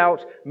choke it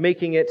out,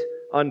 making it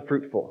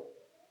unfruitful.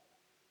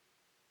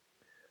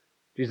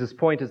 Jesus'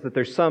 point is that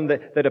there's some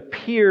that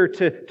appear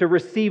to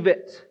receive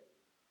it,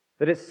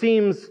 that it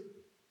seems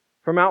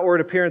from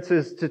outward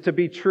appearances to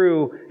be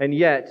true, and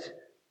yet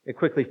it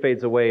quickly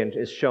fades away and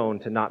is shown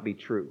to not be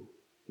true,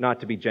 not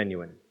to be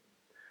genuine.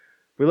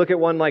 We look at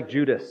one like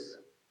Judas,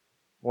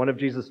 one of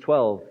Jesus'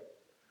 12,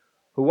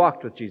 who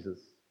walked with Jesus,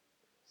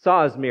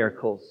 saw His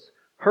miracles,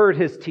 heard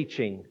His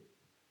teaching,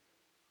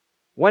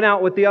 went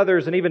out with the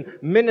others and even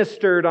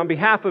ministered on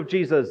behalf of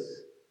Jesus.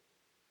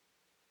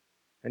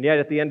 And yet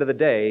at the end of the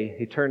day,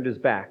 he turned his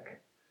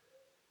back,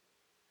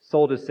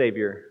 sold his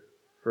Savior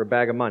for a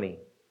bag of money,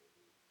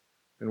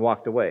 and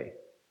walked away.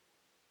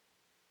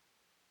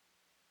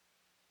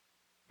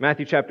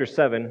 Matthew chapter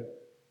 7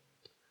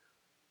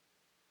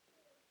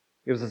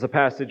 gives us a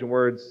passage in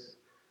words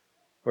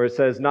where it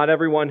says, "Not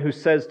everyone who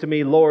says to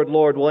me, 'Lord,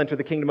 Lord,' will enter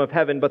the kingdom of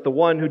heaven, but the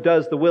one who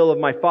does the will of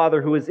my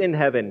Father who is in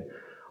heaven.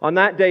 On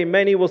that day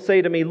many will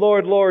say to me,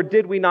 'Lord, Lord,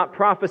 did we not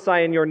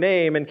prophesy in your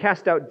name, and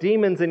cast out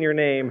demons in your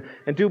name,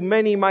 and do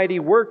many mighty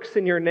works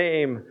in your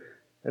name?'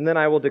 And then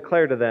I will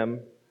declare to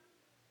them,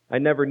 'I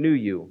never knew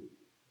you.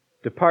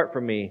 Depart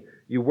from me,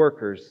 you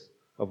workers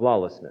of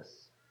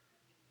lawlessness.'"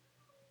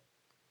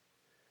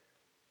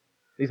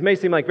 These may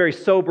seem like very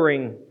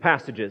sobering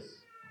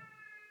passages,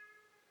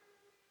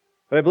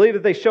 but I believe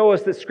that they show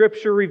us that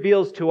Scripture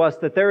reveals to us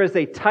that there is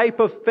a type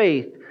of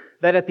faith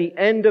that at the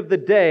end of the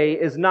day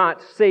is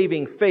not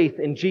saving faith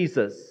in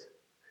Jesus.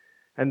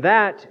 And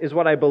that is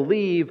what I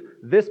believe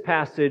this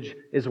passage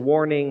is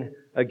warning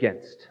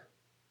against.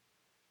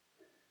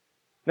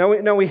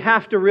 Now we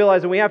have to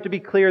realize and we have to be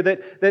clear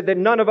that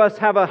none of us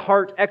have a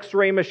heart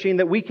x-ray machine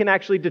that we can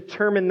actually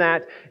determine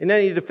that in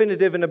any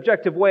definitive and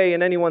objective way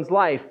in anyone's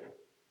life.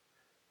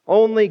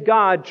 Only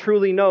God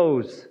truly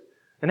knows.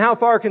 And how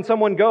far can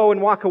someone go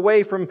and walk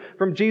away from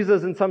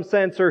Jesus in some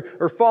sense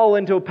or fall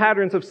into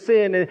patterns of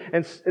sin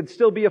and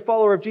still be a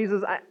follower of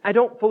Jesus? I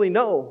don't fully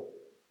know.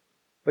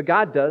 But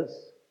God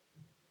does.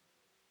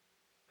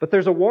 But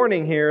there's a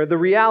warning here. The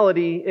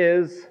reality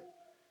is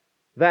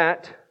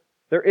that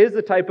there is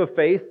a type of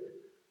faith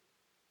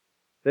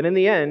that in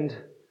the end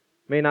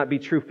may not be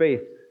true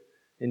faith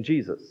in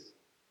Jesus.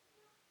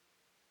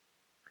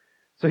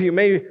 So you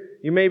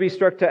may be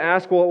struck to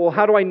ask, well,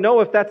 how do I know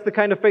if that's the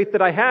kind of faith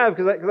that I have?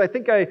 Because I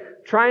think I'm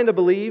trying to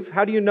believe.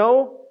 How do you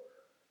know?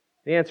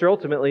 The answer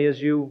ultimately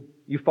is you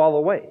fall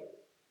away.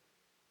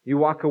 You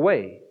walk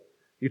away.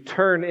 You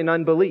turn in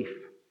unbelief.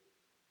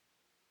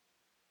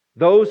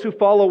 Those who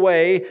fall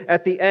away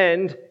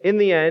in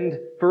the end,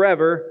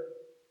 forever,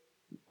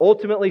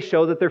 ultimately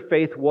show that their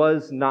faith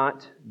was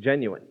not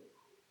genuine.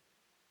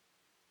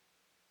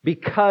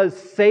 Because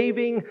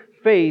saving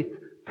faith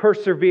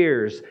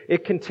perseveres.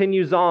 It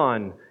continues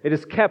on. It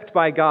is kept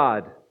by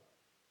God.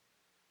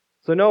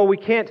 So no, we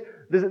can't,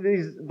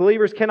 these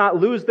believers cannot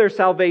lose their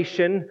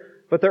salvation,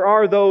 but there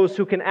are those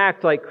who can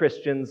act like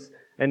Christians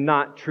and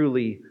not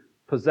truly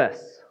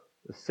possess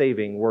the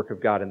saving work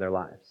of God in their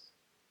lives.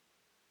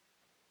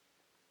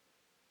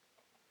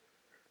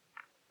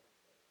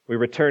 We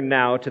return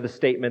now to the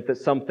statement that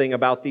something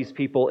about these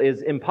people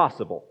is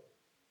impossible.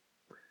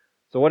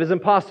 So what is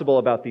impossible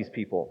about these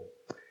people?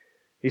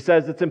 He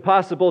says it's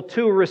impossible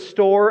to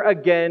restore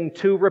again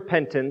to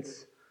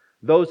repentance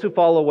those who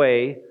fall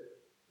away.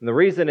 And the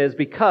reason is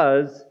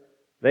because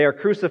they are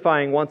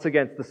crucifying once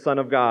again the Son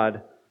of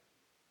God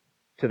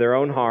to their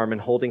own harm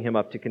and holding Him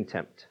up to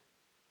contempt.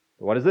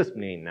 What does this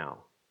mean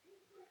now?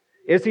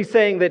 Is he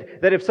saying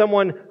that if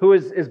someone who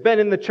has been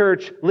in the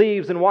church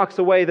leaves and walks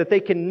away, that they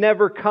can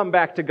never come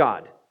back to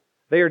God?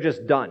 They are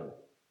just done.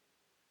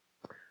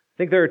 I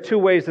think there are two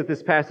ways that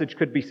this passage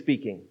could be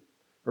speaking.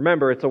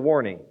 Remember, it's a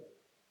warning.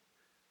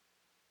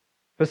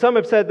 But some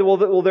have said,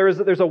 well,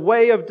 there's a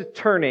way of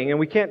turning, and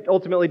we can't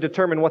ultimately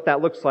determine what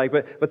that looks like,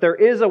 but there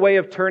is a way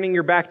of turning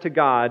your back to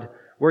God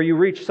where you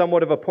reach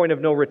somewhat of a point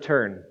of no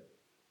return.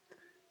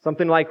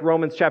 Something like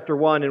Romans chapter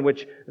 1, in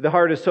which the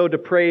heart is so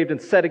depraved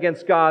and set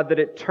against God that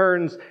it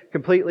turns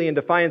completely in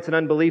defiance and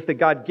unbelief, that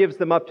God gives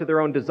them up to their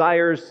own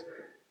desires,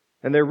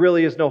 and there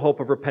really is no hope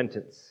of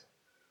repentance.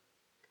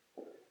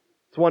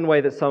 It's one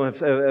way that some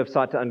have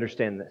sought to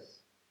understand this.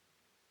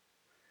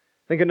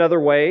 I think another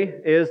way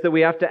is that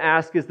we have to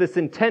ask, is this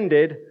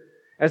intended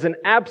as an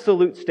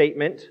absolute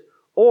statement,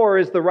 or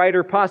is the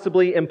writer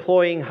possibly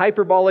employing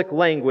hyperbolic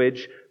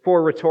language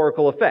for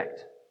rhetorical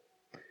effect?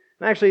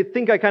 And actually, I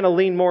think I kind of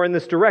lean more in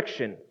this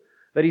direction,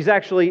 that he's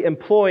actually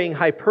employing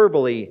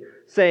hyperbole,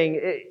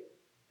 saying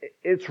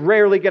it's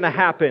rarely going to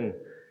happen.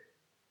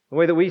 The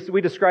way that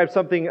we describe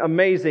something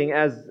amazing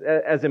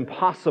as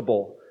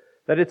impossible.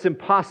 That it's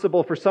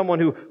impossible for someone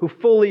who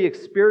fully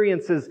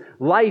experiences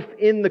life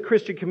in the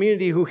Christian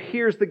community, who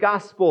hears the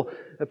gospel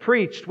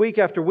preached week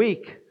after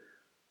week,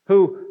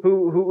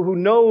 who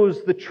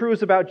knows the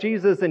truths about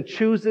Jesus and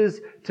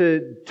chooses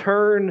to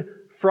turn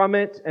from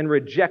it and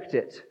reject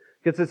it.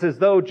 Because it's as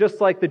though,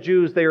 just like the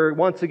Jews, they are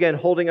once again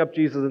holding up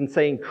Jesus and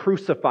saying,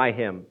 "Crucify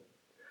him.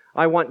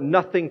 I want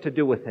nothing to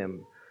do with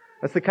him."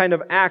 That's the kind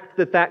of act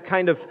that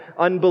kind of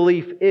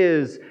unbelief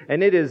is,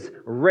 and it is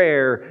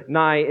rare,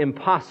 nigh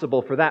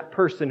impossible for that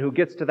person who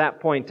gets to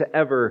that point to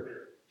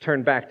ever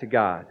turn back to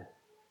God.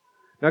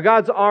 Now,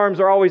 God's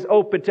arms are always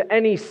open to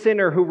any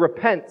sinner who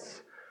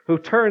repents, who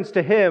turns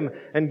to Him,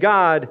 and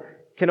God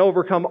can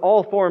overcome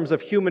all forms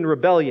of human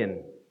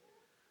rebellion.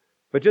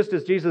 But just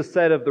as Jesus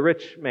said of the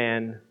rich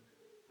man,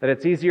 that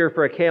it's easier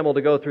for a camel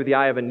to go through the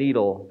eye of a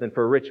needle than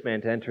for a rich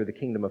man to enter the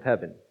kingdom of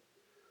heaven,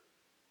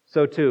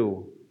 so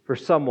too, for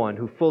someone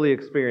who fully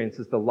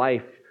experiences the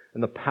life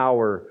and the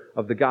power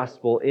of the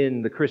gospel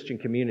in the Christian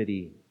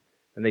community,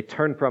 and they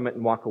turn from it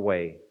and walk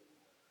away,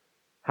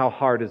 how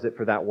hard is it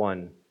for that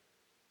one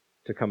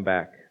to come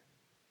back?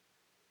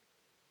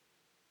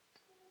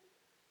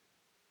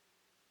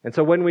 And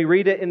so when we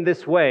read it in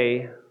this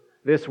way,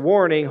 this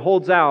warning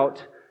holds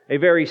out a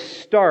very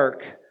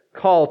stark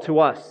call to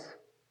us.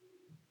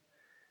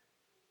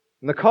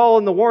 And the call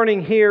and the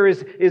warning here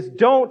is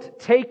don't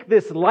take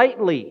this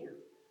lightly.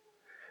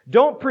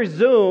 Don't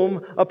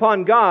presume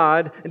upon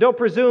God, and don't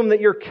presume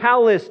that your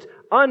calloused,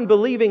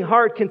 unbelieving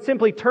heart can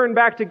simply turn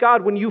back to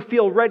God when you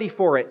feel ready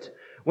for it.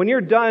 When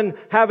you're done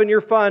having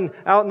your fun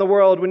out in the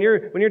world, when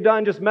you're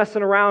done just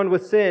messing around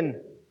with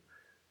sin,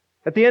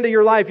 at the end of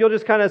your life, you'll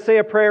just kind of say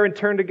a prayer and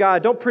turn to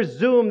God. Don't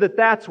presume that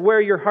that's where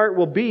your heart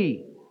will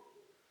be.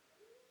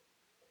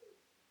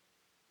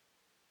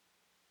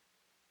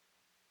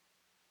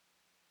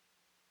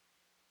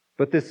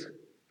 But this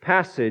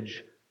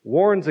passage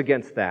warns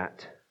against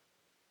that.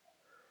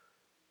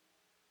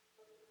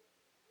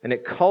 And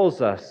it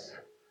calls us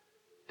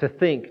to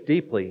think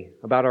deeply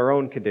about our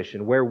own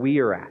condition, where we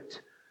are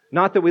at.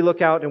 Not that we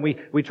look out and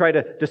we try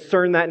to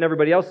discern that in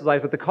everybody else's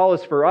life, but the call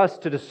is for us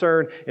to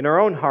discern in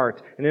our own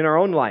heart and in our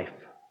own life.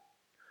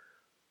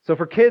 So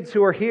for kids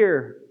who are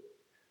here,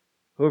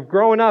 who have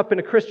grown up in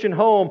a Christian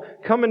home,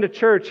 coming to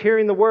church,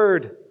 hearing the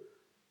Word,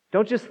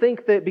 don't just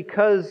think that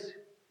because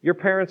your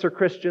parents are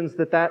Christians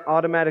that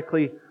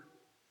automatically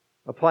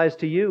applies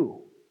to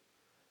you.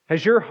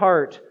 Has your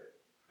heart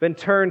been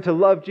turned to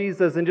love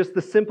Jesus in just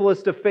the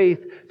simplest of faith,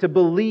 to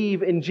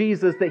believe in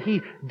Jesus, that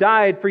He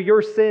died for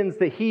your sins,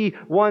 that He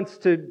wants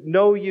to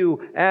know you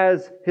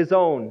as His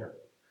own?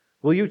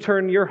 Will you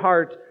turn your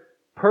heart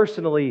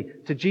personally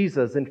to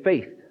Jesus in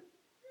faith?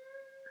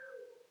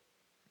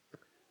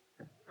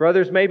 For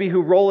others maybe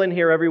who roll in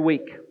here every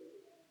week,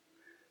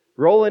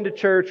 roll into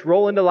church,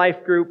 roll into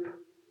life group,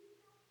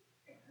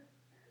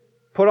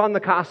 put on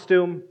the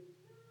costume,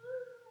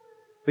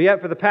 but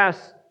yet for the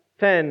past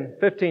 10,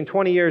 15,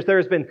 20 years, there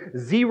has been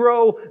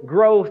zero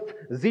growth,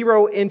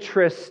 zero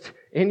interest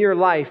in your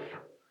life.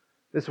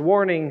 This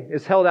warning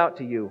is held out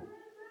to you.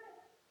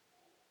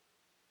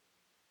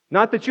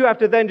 Not that you have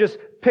to then just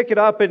pick it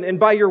up and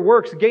by your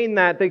works gain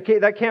that.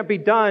 That can't be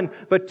done.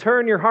 But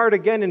turn your heart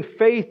again in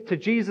faith to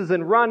Jesus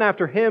and run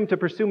after Him to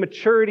pursue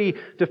maturity,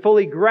 to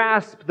fully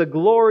grasp the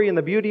glory and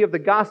the beauty of the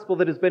gospel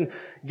that has been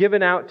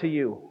given out to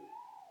you.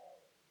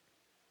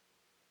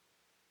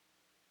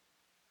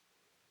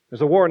 There's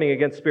a warning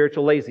against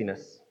spiritual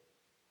laziness.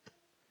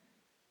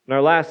 In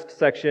our last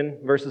section,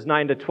 verses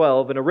 9 to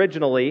 12, and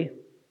originally,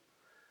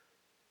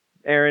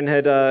 Aaron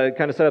had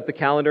kind of set up the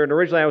calendar, and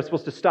originally I was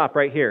supposed to stop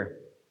right here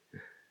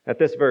at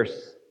this verse.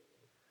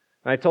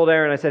 And I told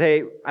Aaron, I said,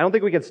 hey, I don't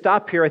think we can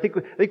stop here. I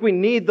think we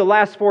need the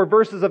last 4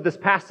 verses of this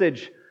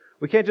passage.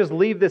 We can't just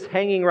leave this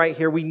hanging right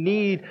here. We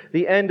need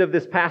the end of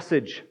this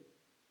passage,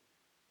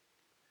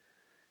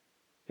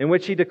 in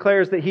which he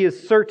declares that he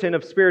is certain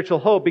of spiritual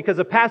hope, because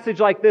a passage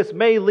like this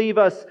may leave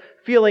us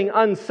feeling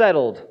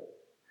unsettled.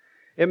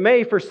 It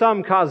may, for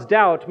some, cause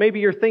doubt.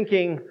 Maybe you're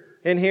thinking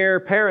in here,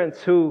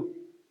 parents who,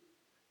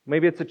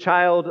 maybe it's a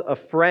child, a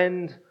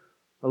friend,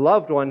 a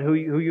loved one who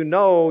you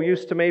know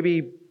used to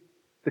maybe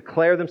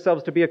declare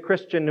themselves to be a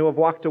Christian, who have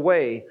walked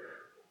away.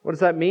 What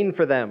does that mean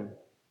for them?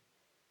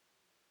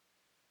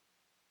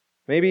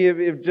 Maybe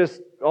it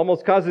just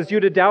almost causes you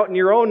to doubt in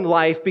your own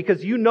life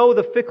because you know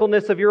the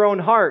fickleness of your own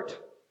heart.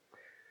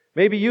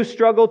 Maybe you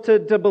struggle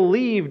to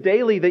believe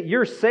daily that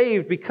you're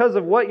saved because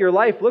of what your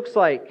life looks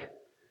like.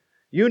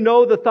 You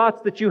know the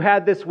thoughts that you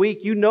had this week.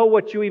 You know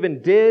what you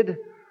even did.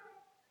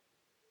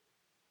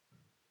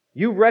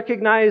 You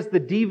recognize the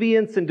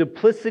deviance and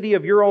duplicity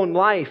of your own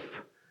life.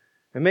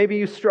 And maybe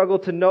you struggle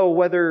to know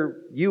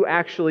whether you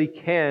actually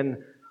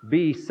can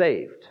be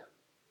saved.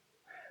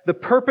 The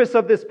purpose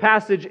of this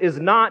passage is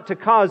not to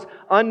cause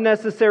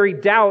unnecessary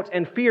doubt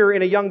and fear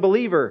in a young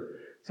believer.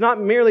 It's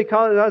not merely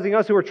causing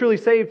us who are truly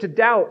saved to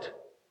doubt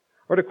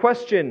or to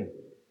question,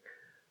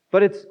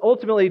 but its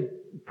ultimately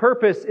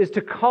purpose is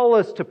to call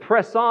us to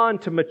press on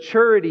to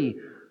maturity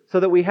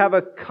so that we have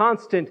a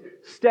constant,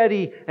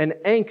 steady, and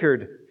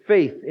anchored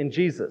faith in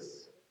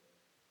Jesus.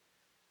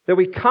 That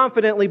we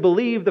confidently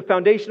believe the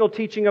foundational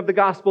teaching of the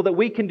gospel that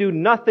we can do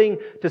nothing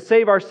to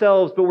save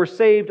ourselves, but we're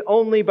saved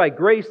only by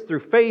grace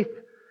through faith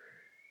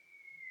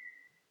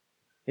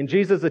in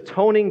Jesus'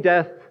 atoning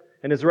death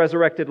and His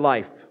resurrected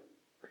life.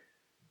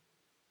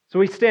 So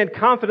we stand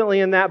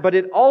confidently in that, but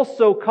it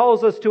also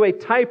calls us to a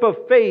type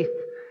of faith,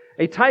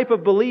 a type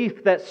of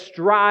belief that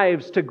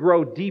strives to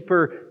grow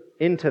deeper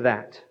into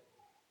that.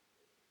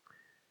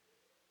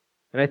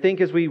 And I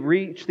think as we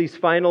reach these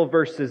final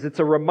verses, it's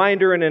a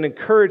reminder and an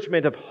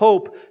encouragement of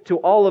hope to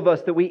all of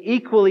us that we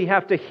equally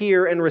have to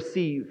hear and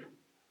receive.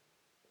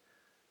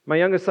 My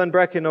youngest son,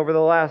 Brecken, over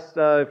the last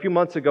few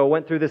months ago,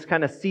 went through this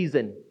kind of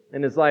season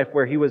in his life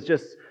where he was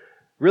just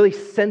really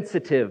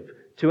sensitive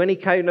to any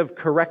kind of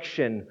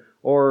correction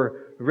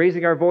or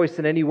raising our voice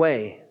in any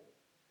way.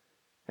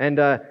 And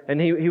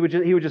he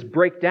would just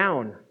break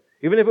down.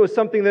 Even if it was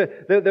something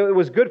that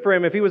was good for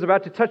him, if he was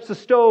about to touch the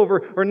stove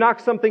or knock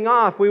something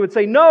off, we would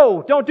say,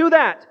 "No, don't do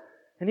that!"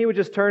 And he would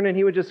just turn and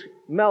he would just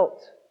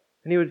melt.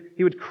 And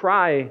he would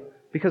cry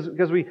because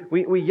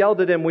we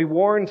yelled at him, we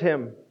warned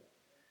him.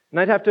 And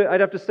I'd have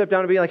to step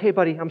down and be like, "Hey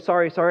buddy, I'm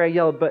sorry I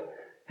yelled, but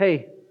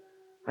hey,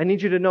 I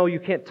need you to know you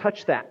can't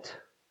touch that.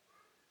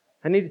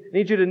 I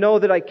need you to know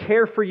that I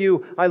care for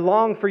you. I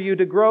long for you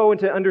to grow and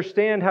to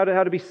understand how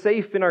to be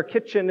safe in our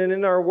kitchen and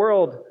in our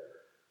world."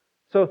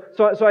 So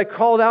I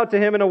called out to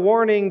him in a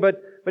warning,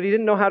 but he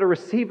didn't know how to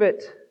receive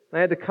it. I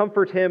had to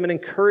comfort him and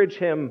encourage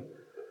him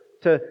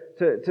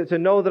to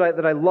know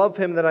that I love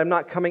him, that I'm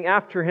not coming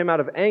after him out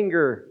of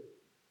anger.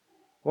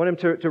 I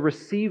want him to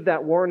receive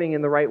that warning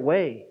in the right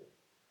way.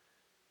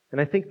 And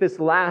I think this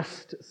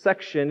last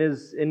section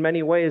is, in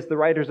many ways, the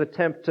writer's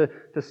attempt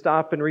to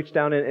stop and reach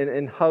down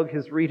and hug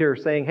his reader,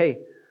 saying, "Hey,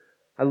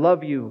 I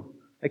love you.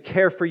 I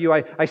care for you.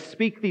 I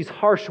speak these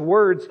harsh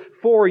words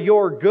for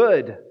your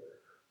good,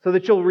 so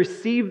that you'll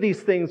receive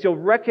these things, you'll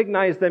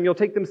recognize them, you'll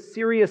take them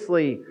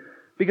seriously,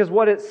 because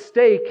what at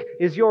stake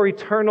is your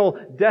eternal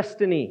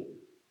destiny."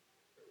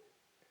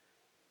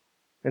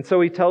 And so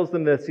he tells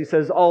them this. He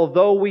says,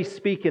 "Although we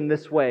speak in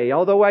this way,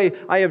 although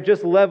I have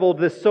just leveled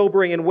this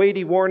sobering and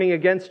weighty warning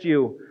against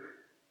you,"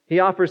 he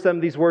offers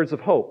them these words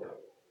of hope.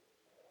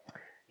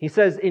 He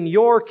says, "In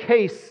your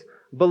case,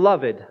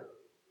 beloved."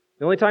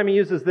 The only time he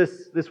uses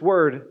this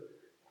word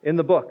in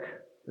the book,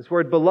 this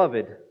word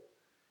beloved.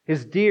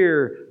 His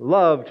dear,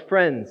 loved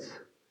friends.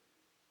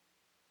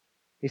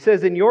 He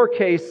says, "In your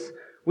case,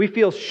 we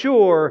feel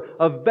sure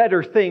of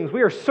better things."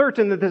 We are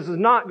certain that this is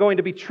not going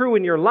to be true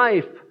in your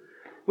life.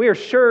 We are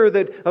sure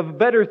that of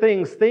better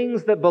things,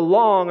 things that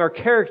belong, are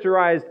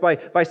characterized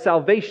by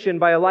salvation,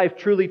 by a life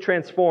truly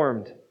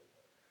transformed. He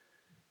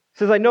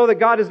says, "I know that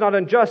God is not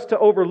unjust to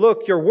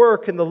overlook your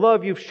work and the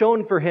love you've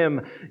shown for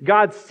Him.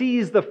 God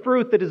sees the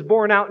fruit that is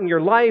born out in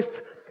your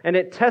life, and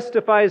it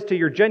testifies to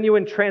your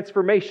genuine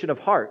transformation of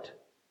heart."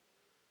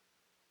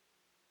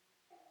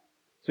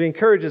 So he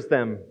encourages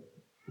them.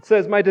 It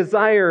says, "My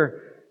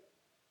desire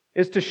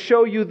is to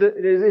show you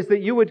that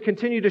you would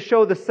continue to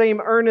show the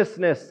same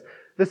earnestness,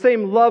 the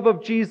same love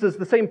of Jesus,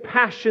 the same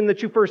passion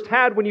that you first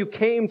had when you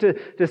came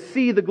to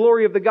see the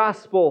glory of the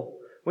gospel.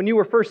 When you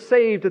were first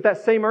saved, that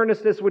same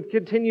earnestness would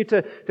continue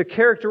to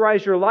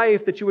characterize your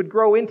life, that you would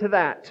grow into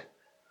that.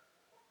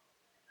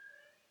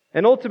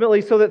 And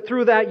ultimately, so that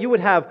through that you would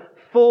have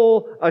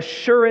full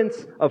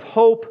assurance of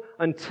hope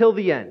until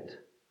the end.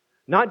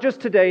 Not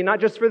just today, not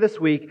just for this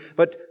week,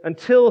 but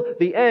until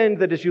the end,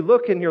 that as you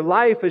look in your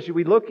life, as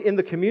we look in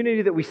the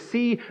community, that we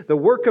see the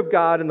work of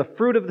God and the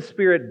fruit of the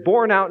Spirit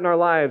born out in our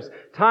lives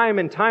time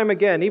and time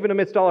again, even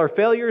amidst all our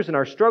failures and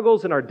our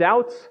struggles and our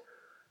doubts,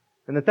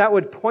 and that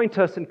would point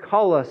us and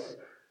call us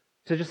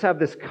to just have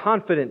this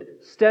confident,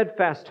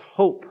 steadfast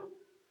hope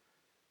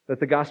that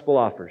the gospel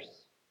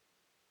offers.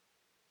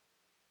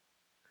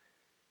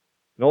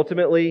 And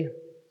ultimately,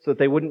 so that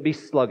they wouldn't be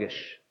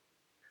sluggish,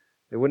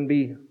 they wouldn't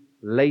be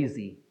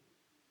lazy,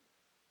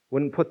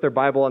 wouldn't put their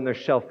Bible on their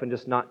shelf and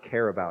just not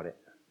care about it.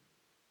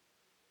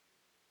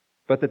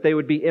 But that they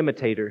would be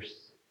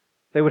imitators.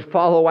 They would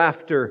follow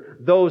after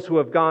those who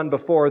have gone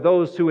before,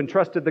 those who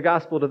entrusted the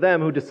gospel to them,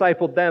 who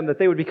discipled them, that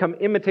they would become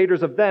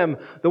imitators of them,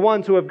 the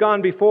ones who have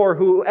gone before,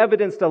 who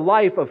evidenced a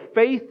life of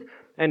faith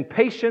and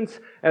patience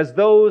as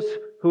those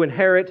who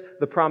inherit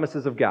the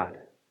promises of God.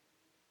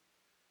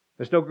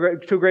 There's no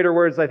two greater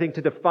words, I think,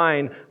 to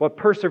define what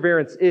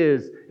perseverance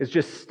is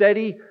just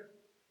steady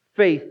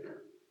faith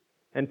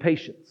and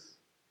patience.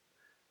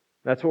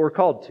 That's what we're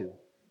called to.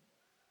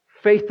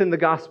 Faith in the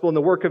gospel and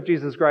the work of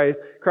Jesus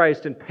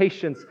Christ, and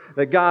patience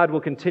that God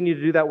will continue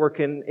to do that work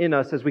in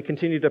us as we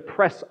continue to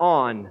press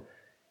on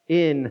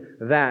in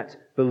that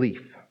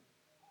belief.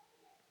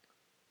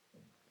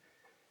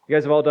 You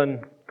guys have all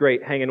done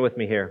great hanging with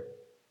me here.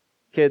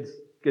 Kids,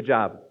 good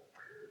job.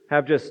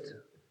 Have just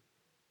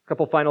a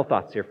couple final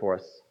thoughts here for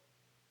us.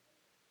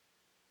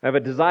 I have a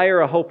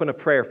desire, a hope, and a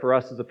prayer for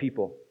us as a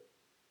people.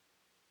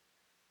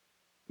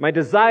 My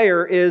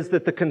desire is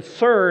that the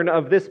concern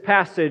of this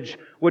passage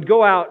would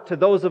go out to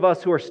those of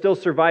us who are still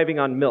surviving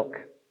on milk,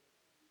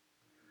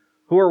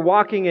 who are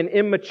walking in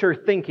immature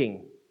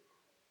thinking,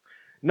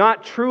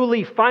 not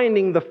truly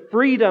finding the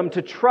freedom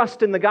to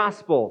trust in the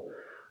gospel,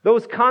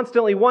 those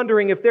constantly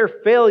wondering if their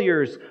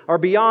failures are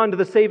beyond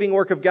the saving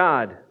work of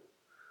God,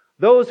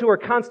 those who are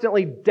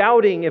constantly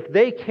doubting if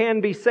they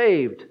can be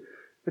saved.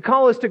 The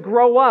call is to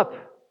grow up.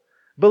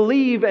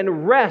 Believe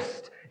and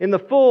rest in the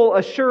full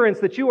assurance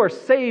that you are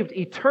saved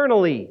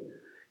eternally.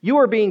 You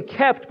are being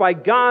kept by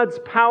God's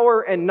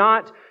power and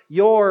not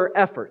your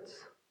efforts.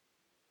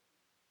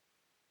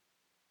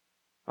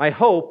 I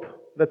hope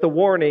that the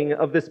warning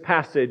of this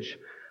passage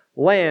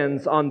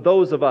lands on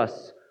those of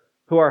us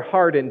who are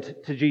hardened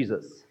to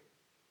Jesus,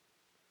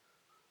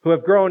 who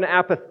have grown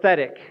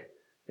apathetic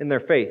in their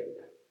faith,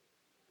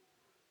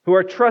 who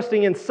are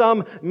trusting in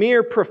some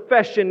mere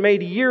profession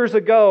made years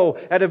ago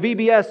at a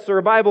VBS or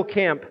a Bible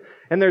camp,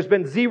 and there's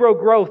been zero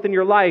growth in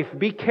your life.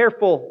 Be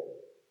careful.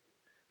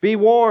 Be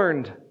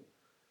warned.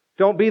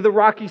 Don't be the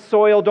rocky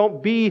soil.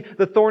 Don't be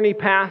the thorny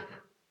path.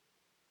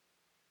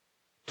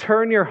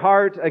 Turn your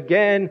heart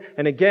again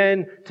and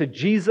again to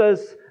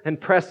Jesus and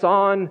press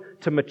on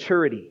to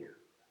maturity.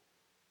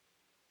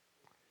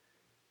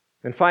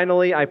 And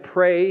finally, I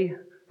pray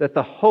that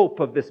the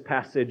hope of this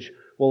passage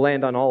will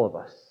land on all of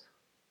us.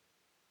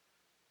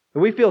 That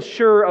we feel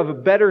sure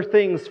of better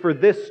things for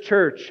this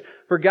church,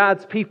 for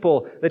God's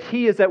people, that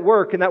He is at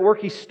work, and that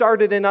work He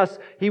started in us,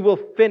 He will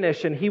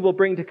finish and He will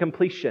bring to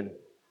completion.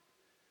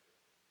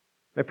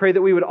 I pray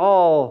that we would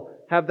all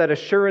have that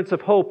assurance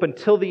of hope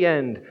until the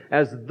end,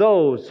 as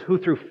those who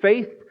through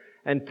faith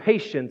and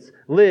patience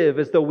live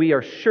as though we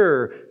are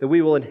sure that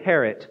we will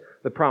inherit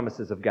the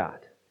promises of God.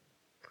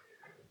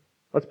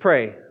 Let's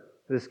pray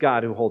to this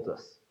God who holds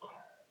us.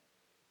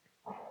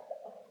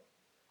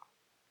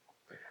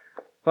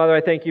 Father,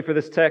 I thank You for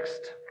this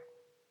text.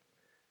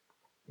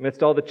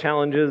 Amidst all the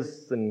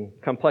challenges and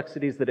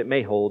complexities that it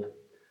may hold,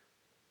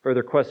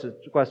 further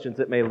questions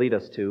it may lead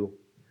us to,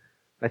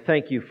 I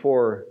thank You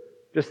for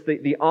just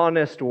the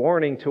honest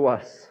warning to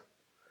us.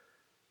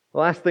 The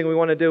last thing we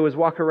want to do is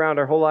walk around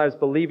our whole lives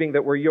believing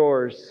that we're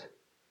Yours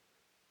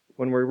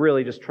when we're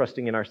really just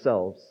trusting in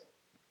ourselves.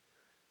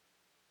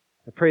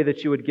 I pray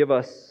that You would give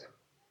us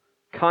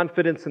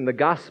confidence in the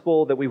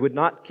gospel, that we would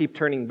not keep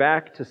turning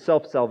back to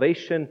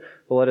self-salvation,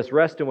 but let us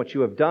rest in what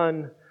You have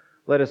done.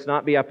 Let us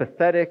not be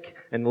apathetic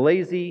and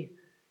lazy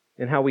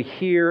in how we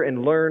hear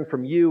and learn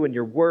from You and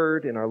Your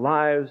word in our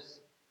lives.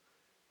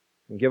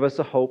 And give us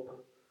a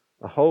hope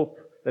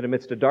that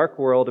amidst a dark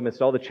world,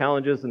 amidst all the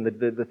challenges and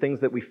the things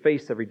that we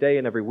face every day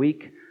and every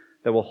week,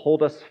 that will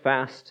hold us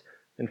fast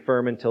and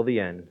firm until the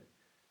end.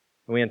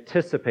 And we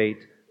anticipate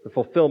the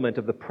fulfillment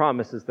of the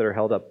promises that are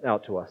held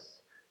out to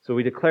us. So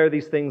we declare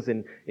these things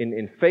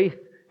in faith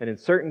and in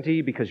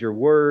certainty because Your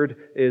word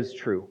is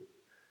true.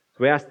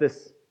 So we ask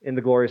this in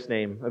the glorious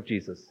name of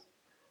Jesus.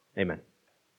 Amen.